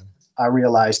 And I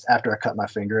realized after I cut my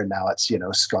finger, and now it's,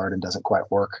 scarred and doesn't quite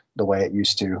work the way it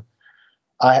used to,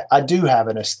 I do have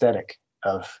an aesthetic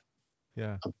of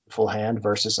a full hand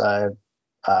versus a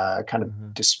kind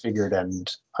of disfigured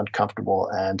and uncomfortable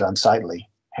and unsightly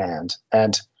hand.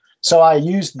 And so I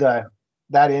used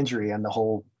that injury and the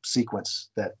whole sequence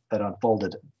that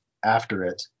unfolded after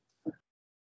it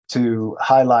to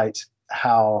highlight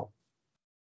how,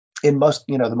 in most,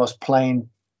 the most plain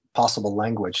possible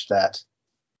language, that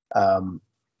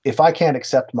if I can't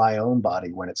accept my own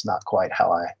body when it's not quite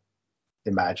how I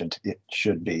imagined it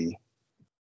should be,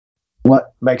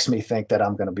 what makes me think that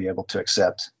I'm going to be able to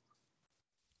accept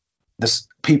this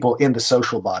people in the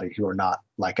social body who are not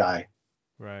like I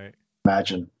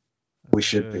imagine we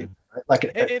should be? Right? Like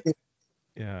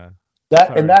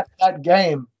that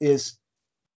game is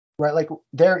right. Like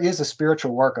there is a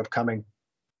spiritual work of coming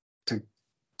to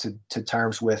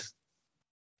terms with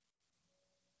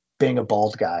being a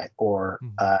bald guy, or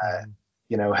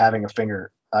having a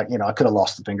finger. I could have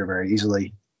lost the finger very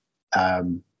easily,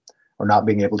 or not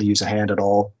being able to use a hand at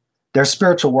all. There's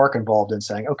spiritual work involved in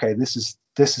saying, okay, this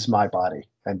is my body,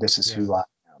 and this is who I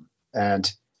am.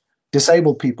 And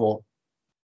disabled people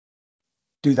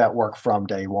do that work from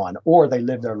day one, or they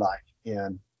live their life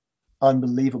in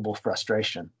unbelievable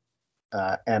frustration.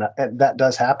 And that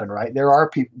does happen, right? There are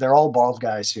people, they're all bald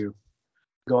guys who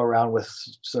go around with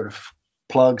sort of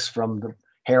plugs from the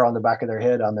hair on the back of their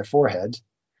head on their forehead.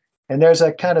 And there's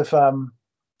a kind of,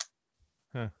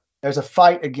 there's a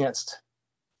fight against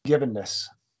givenness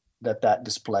that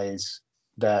displays,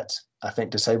 that I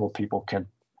think disabled people can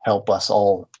help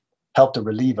to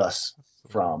relieve us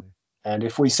from. And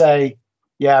if we say,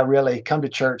 yeah, really, come to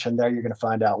church, and there you're going to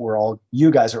find out you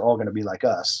guys are all going to be like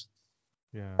us.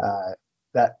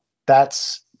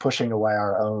 That's pushing away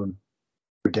our own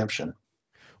redemption.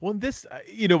 Well, this,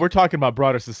 we're talking about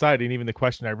broader society, and even the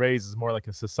question I raise is more like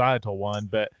a societal one.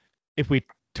 But if we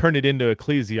turn it into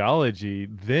ecclesiology,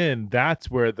 then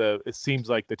that's where it seems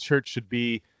like the church should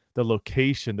be the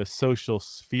location, the social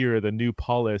sphere, the new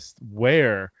polis,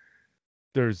 where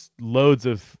there's loads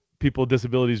of people with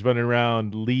disabilities running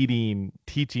around, leading,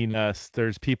 teaching us.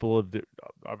 There's people,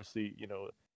 obviously,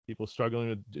 people struggling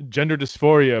with gender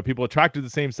dysphoria, people attracted to the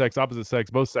same sex, opposite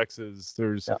sex, both sexes.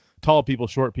 There's tall people,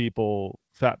 short people,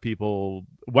 fat people,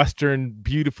 Western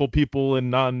beautiful people,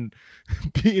 and non,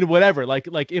 whatever. Like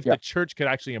if the church could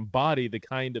actually embody the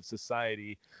kind of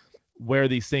society where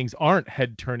these things aren't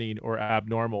head turning or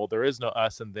abnormal, there is no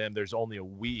us and them, there's only a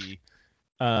we,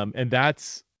 and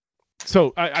that's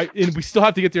so. And we still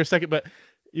have to get to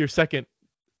your second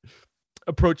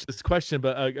approach this question,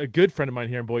 but a good friend of mine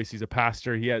here in Boise, he's a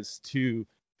pastor. He has 2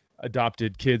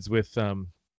 adopted kids with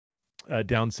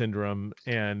Down syndrome,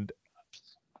 and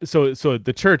so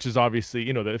the church is obviously,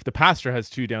 if the pastor has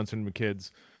 2 Down syndrome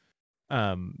kids,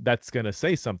 that's going to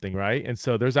say something, right? And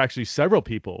so there's actually several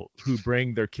people who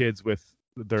bring their kids with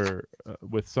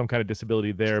some kind of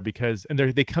disability there, and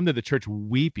they come to the church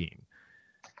weeping,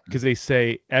 because they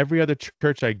say, every other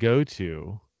church I go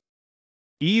to,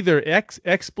 either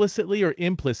explicitly or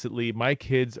implicitly, my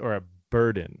kids are a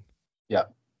burden. Yeah.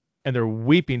 And they're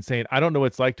weeping, saying, I don't know what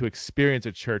it's like to experience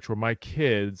a church where my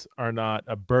kids are not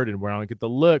a burden, where I don't get the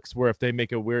looks, where if they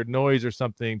make a weird noise or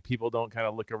something, people don't kind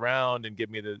of look around and give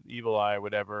me the evil eye or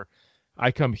whatever.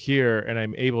 I come here and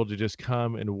I'm able to just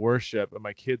come and worship, and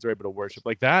my kids are able to worship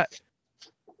like that.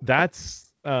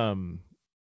 That's the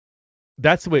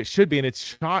way it should be. And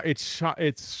it's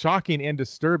shocking and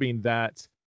disturbing that,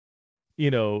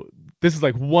 this is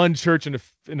like one church in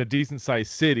a decent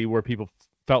sized city where people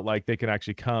felt like they could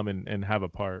actually come and have a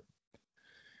part.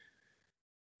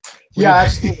 Yeah,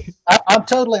 absolutely. I'm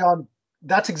totally on.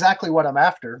 That's exactly what I'm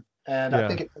after. And I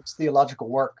think it takes theological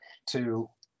work to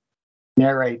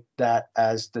narrate that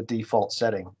as the default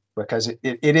setting, because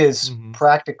it is,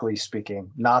 practically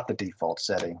speaking, not the default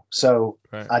setting. So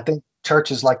I think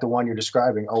churches like the one you're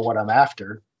describing are what I'm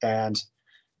after. And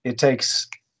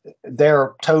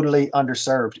they're totally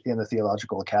underserved in the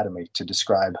theological academy to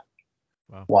describe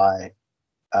why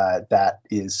that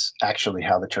is actually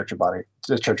how the Church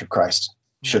of Christ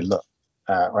should look,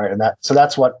 right? And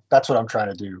that's what I'm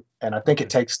trying to do. And I think it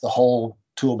takes the whole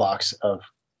toolbox of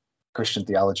Christian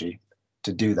theology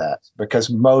to do that,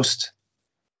 because most,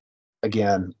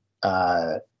 again,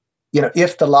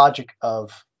 if the logic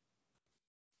of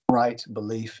right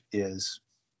belief is,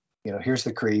 here's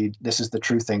the creed, this is the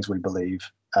true things we believe,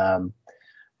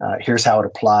 Here's how it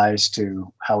applies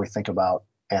to how we think about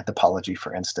anthropology,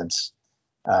 for instance.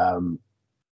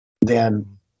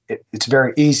 Then it's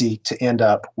very easy to end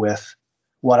up with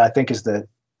what I think is the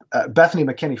Bethany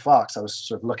McKinney Fox. I was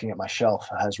sort of looking at my shelf,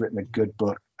 has written a good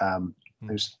book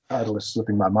whose title is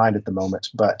slipping my mind at the moment,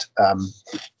 but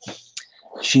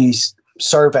she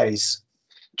surveys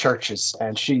churches,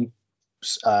 and she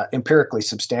empirically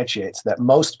substantiates that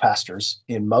most pastors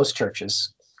in most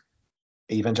churches,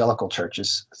 evangelical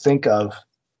churches, think of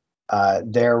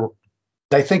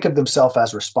they think of themselves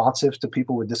as responsive to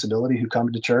people with disability who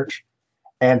come to church.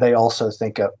 And they also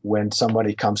think of when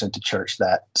somebody comes into church,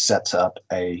 that sets up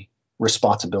a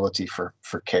responsibility for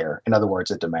care. In other words,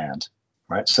 a demand,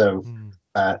 right? So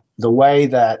the way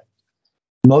that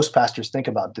most pastors think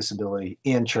about disability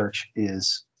in church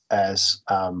is as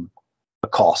a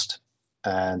cost.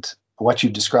 And what you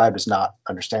described is not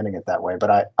understanding it that way.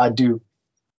 But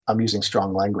I'm using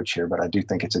strong language here, but I do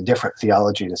think it's a different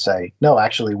theology to say, no,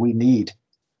 actually, we need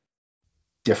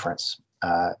difference.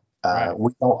 Right.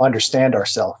 We don't understand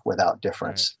ourselves without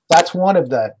difference. Right. That's one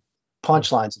of the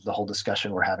punchlines of the whole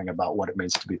discussion we're having about what it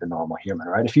means to be the normal human,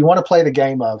 right? If you want to play the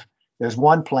game of there's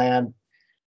one plan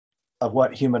of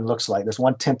what human looks like, there's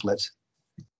one template,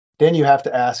 then you have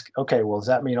to ask, okay, well, does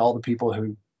that mean all the people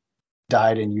who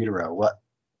died in utero, what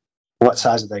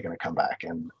size are they going to come back?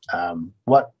 And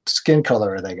what skin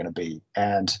color are they going to be?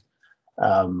 And,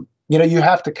 you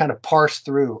have to kind of parse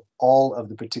through all of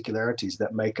the particularities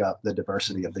that make up the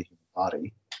diversity of the human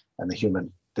body and the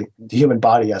human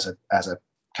body as a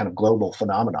kind of global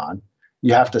phenomenon.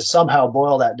 You have to somehow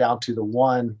boil that down to the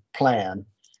one plan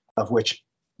of which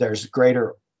there's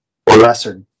greater or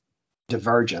lesser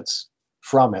divergence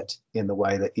from it in the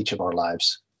way that each of our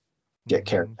lives get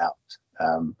carried out.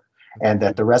 And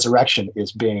that the resurrection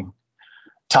is being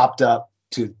topped up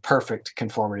to perfect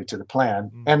conformity to the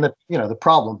plan. And the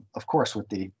problem, of course, with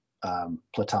the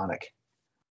Platonic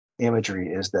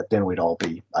imagery is that then we'd all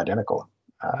be identical,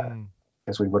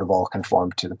 because we would have all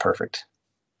conformed to the perfect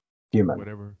human.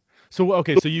 Whatever. So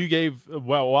you gave a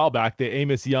while back the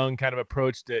Amos Young kind of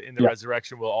approach to in the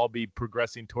resurrection we'll all be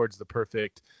progressing towards the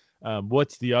perfect.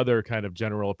 What's the other kind of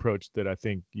general approach that I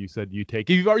think you said you take?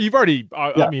 You've already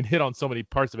I mean, hit on so many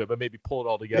parts of it, but maybe pull it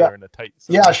all together in a tight.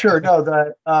 Yeah, sure. No,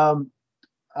 the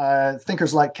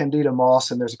thinkers like Candida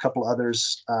Moss, and there's a couple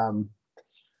others,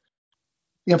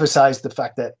 emphasize the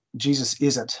fact that Jesus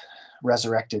isn't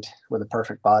resurrected with a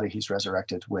perfect body. He's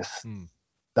resurrected with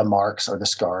the marks or the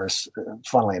scars.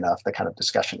 Funnily enough, the kind of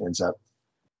discussion ends up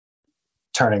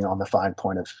turning on the fine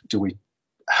point of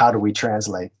how do we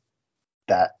translate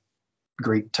that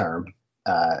Greek term?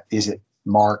 Is it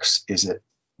marks? Is it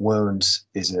wounds?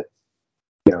 Is it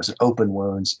open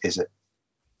wounds? Is it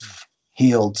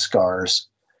healed scars?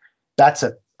 That's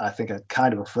I think a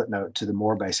kind of a footnote to the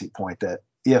more basic point that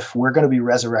if we're going to be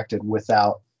resurrected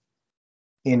without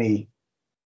any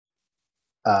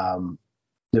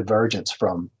divergence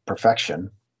from perfection,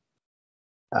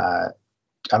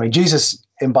 Jesus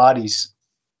embodies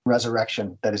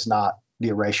resurrection that is not the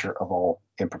erasure of all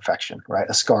imperfection, right?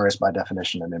 A scar is by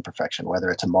definition an imperfection, whether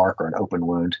it's a mark or an open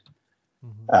wound.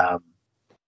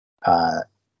 And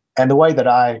the way that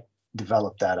I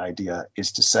developed that idea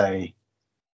is to say,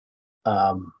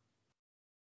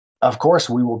 of course,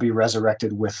 we will be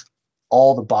resurrected with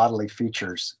all the bodily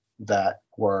features that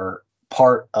were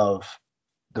part of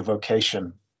the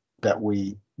vocation that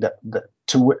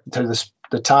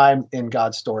the time in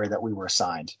God's story that we were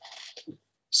assigned.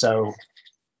 So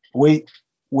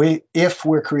if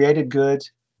we're created good,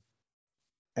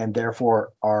 and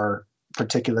therefore our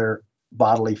particular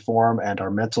bodily form and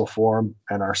our mental form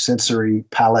and our sensory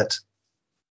palate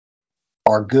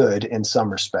are good in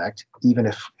some respect, even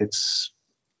if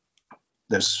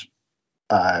the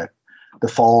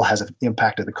fall has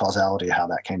impacted the causality of how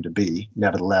that came to be.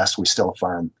 Nevertheless, we still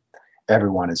affirm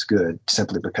everyone is good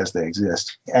simply because they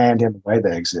exist and in the way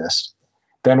they exist.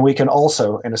 Then we can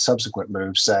also, in a subsequent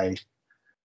move, say,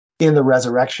 in the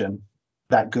resurrection,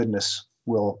 that goodness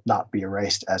will not be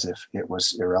erased as if it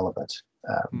was irrelevant.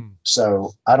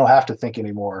 So I don't have to think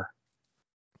anymore.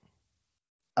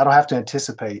 I don't have to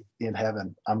anticipate in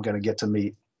heaven I'm going to get to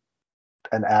meet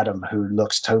an Adam who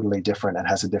looks totally different and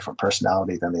has a different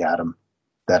personality than the Adam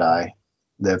that I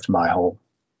lived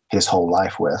his whole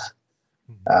life with.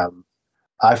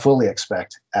 I fully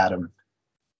expect Adam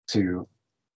to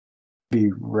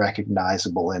be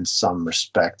recognizable in some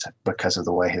respect because of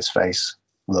the way his face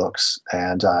looks,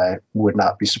 and I would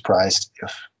not be surprised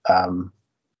if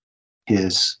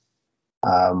his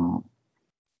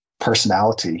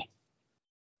personality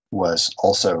was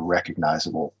also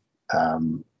recognizable.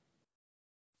 And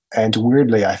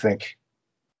weirdly, I think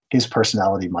his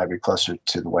personality might be closer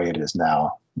to the way it is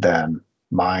now than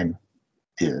mine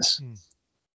is.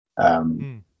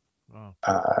 Wow.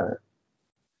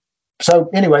 So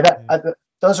anyway,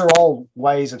 those are all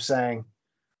ways of saying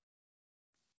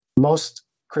most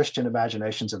Christian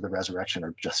imaginations of the resurrection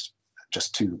are just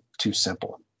too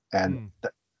simple, and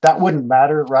that wouldn't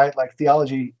matter, right? Like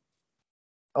theology,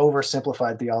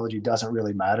 oversimplified theology doesn't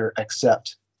really matter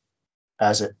except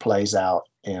as it plays out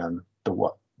in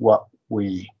the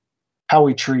how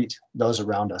we treat those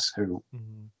around us who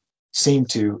seem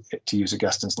to use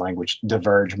Augustine's language,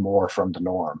 diverge more from the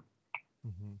norm.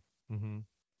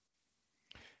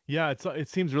 Yeah, it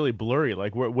seems really blurry.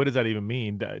 Like, what does that even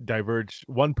mean? Diverge.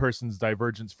 One person's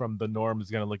divergence from the norm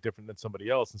is going to look different than somebody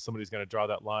else, and somebody's going to draw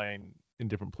that line in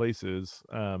different places.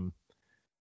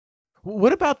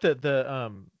 What about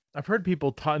the I've heard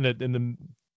people talk in the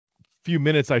few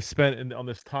minutes I spent on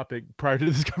this topic prior to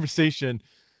this conversation.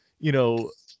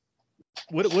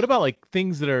 What about like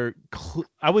things that are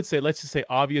I would say, let's just say,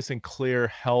 obvious and clear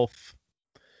health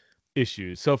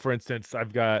issues. So for instance,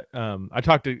 I've got I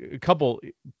talked to a couple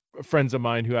friends of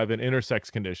mine who have an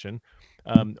intersex condition.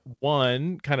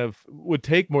 One kind of would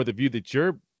take more the view that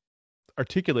you're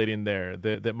articulating there,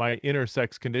 that my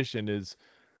intersex condition is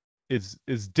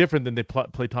different than the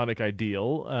Platonic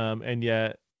ideal, and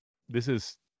yet this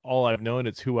is all I've known.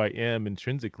 It's who I am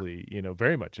intrinsically,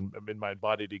 very much in my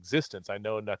embodied existence. I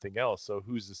know nothing else. So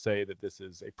who's to say that this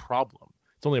is a problem?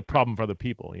 It's only a problem for other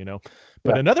people,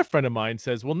 But another friend of mine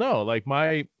says, well, no, like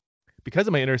because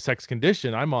of my intersex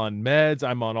condition, I'm on meds,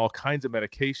 I'm on all kinds of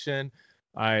medication.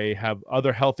 I have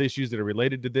other health issues that are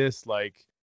related to this. Like,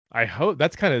 I hope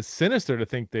that's kind of sinister to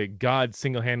think that God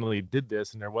single-handedly did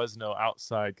this and there was no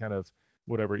outside kind of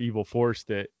whatever evil force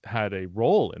that had a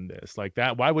role in this. Like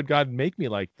that, why would God make me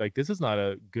like this is not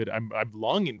a good, I'm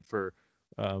longing for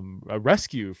a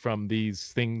rescue from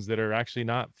these things that are actually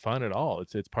not fun at all.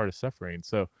 It's part of suffering.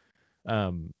 So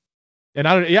and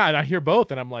I hear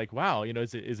both, and I'm like, wow,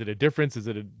 is it a difference? Is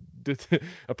it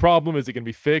a problem? Is it going to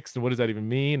be fixed? And what does that even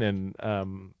mean? And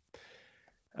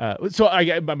so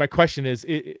my question is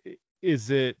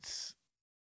it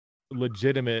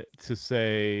legitimate to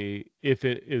say if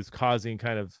it is causing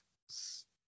kind of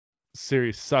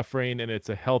serious suffering and it's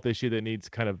a health issue that needs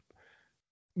kind of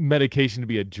medication to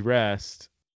be addressed,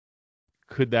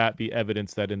 could that be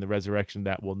evidence that in the resurrection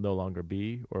that will no longer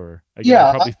be? Or again,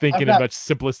 I'm probably thinking in much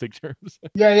simplistic terms.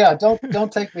 Yeah.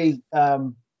 Don't take me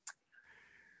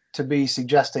to be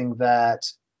suggesting that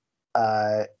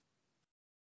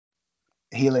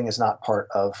healing is not part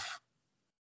of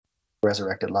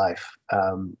resurrected life.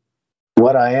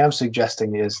 What I am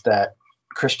suggesting is that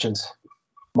Christians,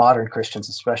 modern Christians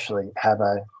especially, have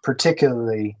a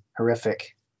particularly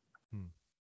horrific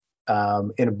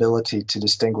inability to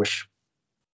distinguish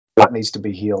what needs to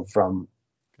be healed from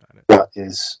what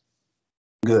is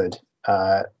good.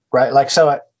 Right? Like,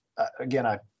 so again,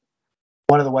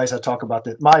 one of the ways I talk about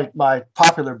this, my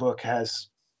popular book is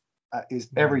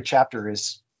every chapter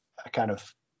is a kind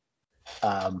of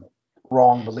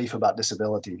wrong belief about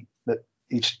disability. That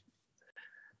each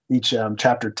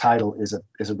chapter title is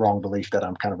a wrong belief that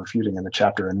I'm kind of refuting in the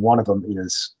chapter, and one of them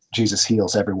is Jesus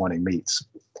heals everyone he meets.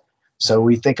 So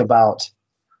we think about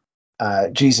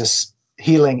Jesus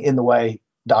healing in the way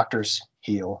doctors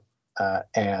heal,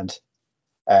 and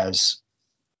as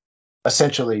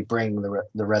essentially bringing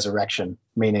the resurrection,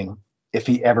 meaning if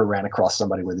he ever ran across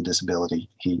somebody with a disability,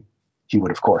 he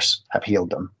would of course have healed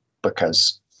them,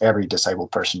 because every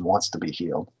disabled person wants to be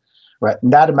healed, right?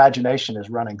 And that imagination is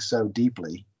running so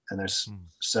deeply, and there's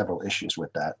several issues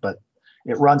with that, but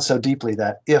it runs so deeply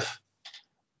that if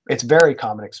it's very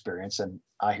common experience, and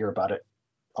I hear about it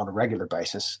on a regular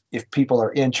basis, if people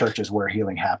are in churches where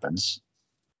healing happens,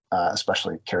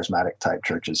 especially charismatic type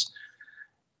churches,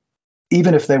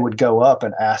 even if they would go up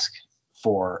and ask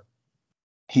for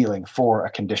healing for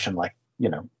a condition like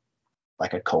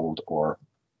a cold or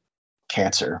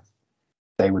cancer,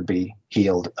 they would be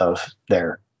healed of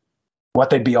what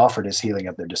they'd be offered is healing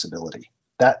of their disability.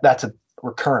 That's a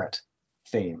recurrent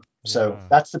theme. So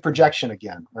that's the projection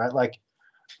again, right? Like,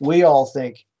 we all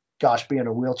think, gosh, being in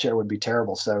a wheelchair would be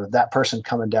terrible. So that person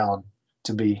coming down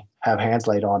to have hands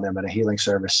laid on them in a healing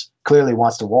service clearly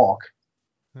wants to walk.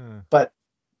 But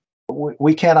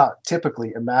we cannot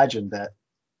typically imagine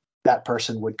that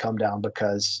person would come down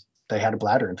because they had a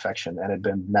bladder infection and had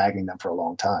been nagging them for a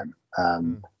long time.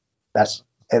 That's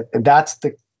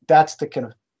the kind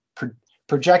of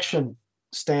projection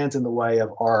stands in the way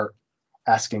of our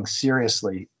asking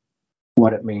seriously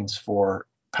what it means for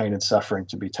pain and suffering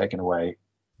to be taken away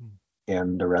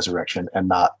in the resurrection, and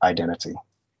not identity.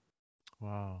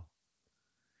 Wow.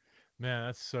 Man,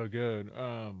 that's so good.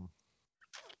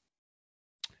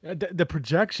 The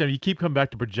projection, you keep coming back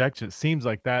to projection. It seems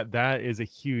like that is a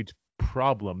huge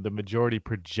problem. The majority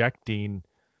projecting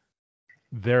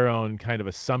their own kind of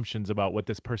assumptions about what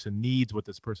this person needs, what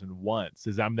this person wants.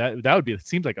 That would be, it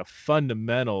seems like a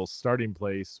fundamental starting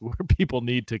place where people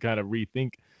need to kind of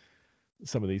rethink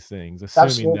some of these things, assuming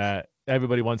Absolutely. that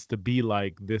everybody wants to be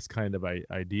like this kind of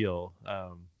ideal.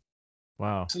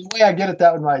 Wow. So the way I get at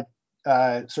that with my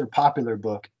sort of popular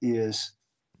book is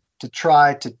to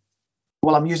try to,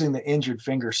 well, I'm using the injured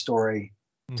finger story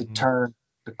to turn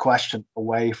the question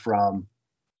away from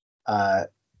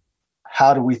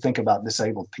how do we think about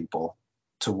disabled people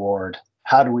toward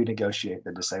how do we negotiate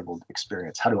the disabled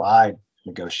experience? How do I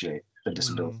negotiate the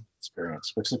disability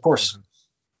experience? Which, of course,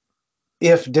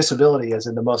 if disability is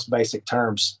in the most basic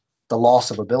terms the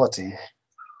loss of ability,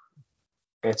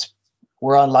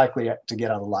 we're unlikely to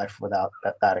get out of life without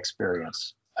that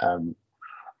experience. And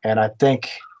I think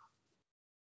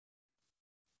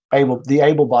the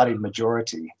able-bodied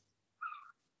majority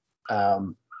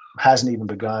hasn't even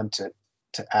begun to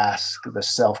ask the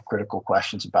self-critical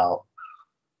questions about,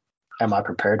 am I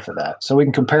prepared for that? So we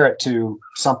can compare it to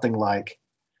something like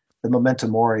the memento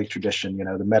mori tradition,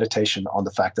 the meditation on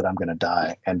the fact that I'm going to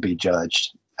die and be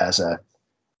judged as a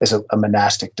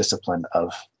monastic discipline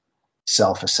of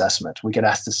self-assessment. We could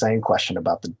ask the same question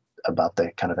about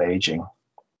the kind of aging,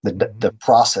 the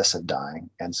process of dying,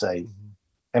 and say,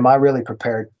 am I really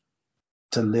prepared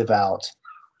to live out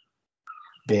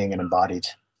being an embodied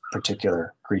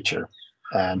particular creature?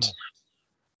 And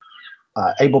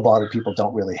able-bodied people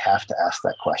don't really have to ask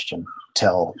that question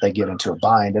till they get into a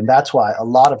bind. And that's why a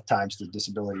lot of times the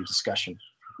disability discussion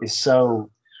is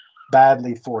so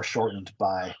badly foreshortened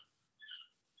by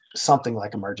something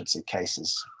like emergency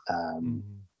cases.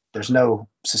 There's no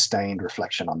sustained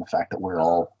reflection on the fact that we're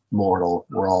all mortal,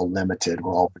 we're all limited,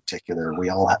 we're all particular, we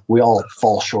all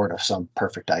fall short of some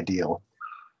perfect ideal.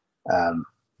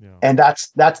 And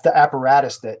that's the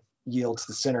apparatus that yields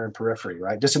the center and periphery,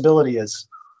 right? Disability is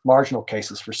marginal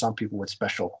cases for some people with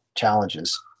special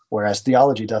challenges, whereas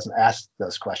theology doesn't ask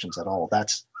those questions at all.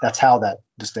 That's how that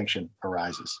distinction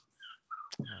arises.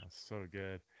 Oh, so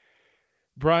good.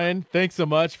 Brian, thanks so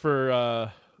much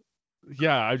for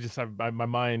my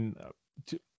mind.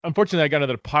 Unfortunately, I got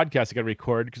another podcast I got to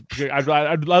record.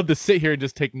 I'd love to sit here and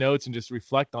just take notes and just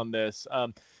reflect on this.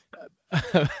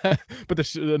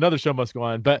 But another show must go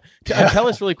on. But tell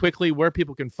us really quickly where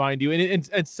people can find you,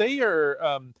 and say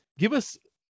give us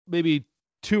maybe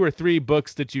 2 or 3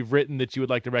 books that you've written that you would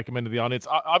like to recommend to the audience.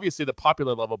 Obviously, the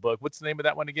popular level book. What's the name of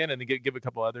that one again? And then give a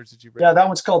couple others that you've written. Yeah, that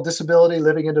one's called Disability: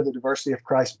 Living into the Diversity of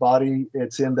Christ's Body.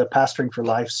 It's in the Pastoring for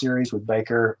Life series with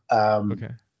Baker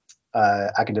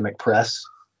Academic Press.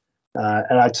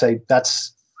 And I'd say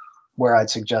that's where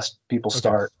I'd suggest people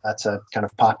start. That's a kind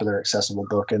of popular, accessible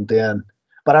book. And then,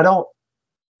 but I don't,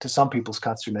 to some people's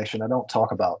consternation, I don't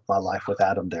talk about my life with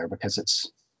Adam there, because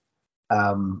that's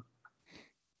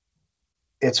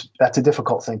a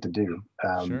difficult thing to do.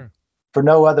 For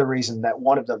no other reason that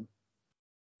one of the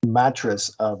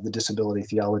mantras of the disability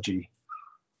theology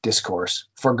discourse,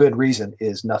 for good reason,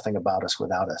 is nothing about us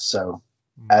without us. So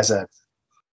as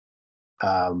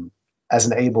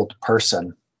an abled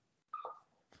person,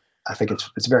 I think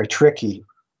it's very tricky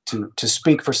to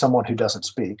speak for someone who doesn't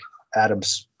speak.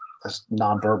 Adam's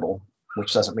nonverbal,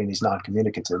 which doesn't mean he's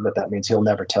non-communicative, but that means he'll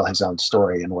never tell his own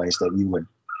story in ways that you would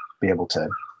be able to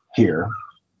hear.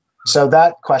 So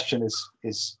that question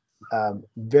is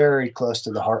very close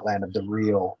to the heartland of the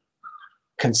real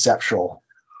conceptual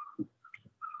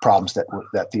problems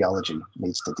that theology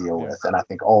needs to deal with, and I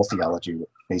think all theology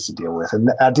needs to deal with.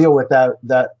 And I deal with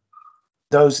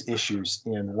those issues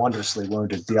in Wondrously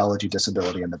Wounded: Theology,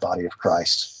 Disability, and the Body of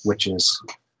Christ, which is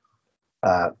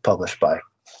published by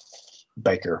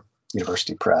Baker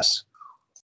University Press.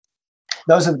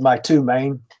 Those are my 2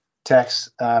 main texts.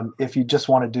 If you just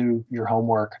want to do your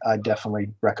homework, I definitely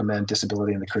recommend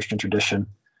Disability in the Christian Tradition,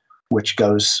 which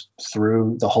goes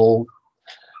through the whole,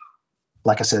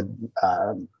 like I said,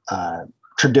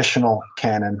 traditional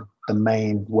canon, the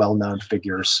main well-known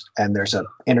figures, and there's an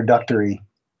introductory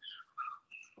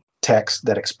text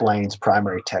that explains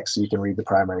primary text, so you can read the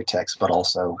primary text, but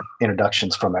also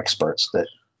introductions from experts that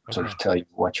sort of tell you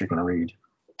what you're going to read.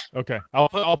 Okay, I'll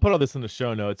put all this in the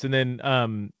show notes. And then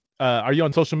are you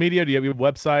on social media? Do you have your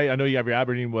website? I know you have your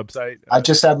Aberdeen website. I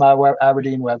just have my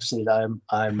Aberdeen website.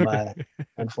 I'm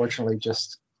unfortunately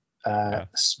just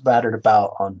spattered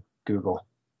about on Google.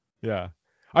 Yeah.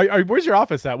 Where's your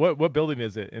office at? What building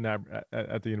is it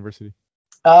at the university?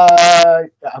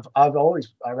 I've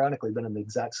always ironically been in the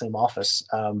exact same office.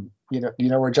 You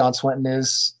know where John Swinton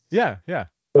is Yeah, yeah.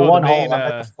 The one the hall. main, I'm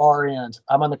at the far end.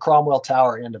 I'm on the Cromwell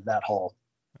Tower end of that hall.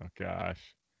 oh gosh.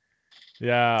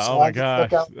 Yeah. So Oh my I just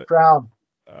gosh. look out the crown.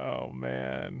 Oh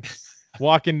man.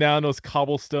 Walking down those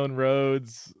cobblestone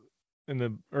roads in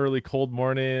the early cold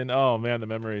morning. Oh man, the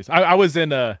memories. I was in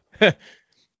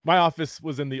my office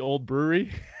was in the old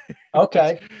brewery.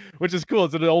 Okay. which is cool.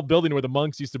 It's an old building where the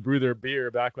monks used to brew their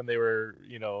beer back when they were,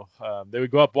 they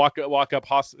would go up, walk up,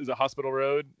 is it Hospital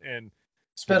Road and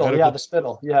Spittle, yeah, the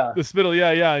Spittle, yeah. The Spittle,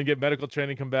 yeah, and get medical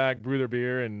training, come back, brew their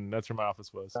beer, and that's where my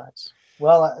office was. Nice.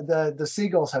 Well, the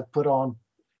Seagulls have put on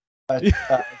a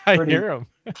pretty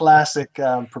classic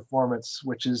performance,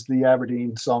 which is the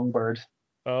Aberdeen Songbird.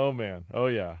 Oh man, oh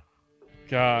yeah,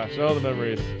 gosh, all the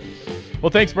memories. Well,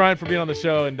 thanks, Brian, for being on the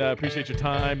show, and appreciate your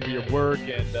time, your work,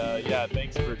 and yeah,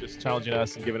 thanks for just challenging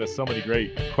us and giving us so many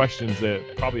great questions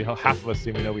that probably half of us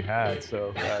didn't even know we had.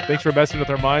 So thanks for messing with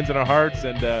our minds and our hearts,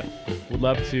 and would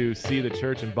love to see the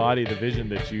church embody the vision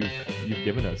that you've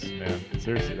given us, man.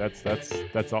 Seriously, that's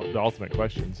the ultimate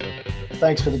question. So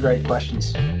thanks for the great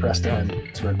questions, Preston,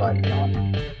 and for inviting me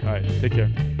on. All right, take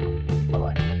care.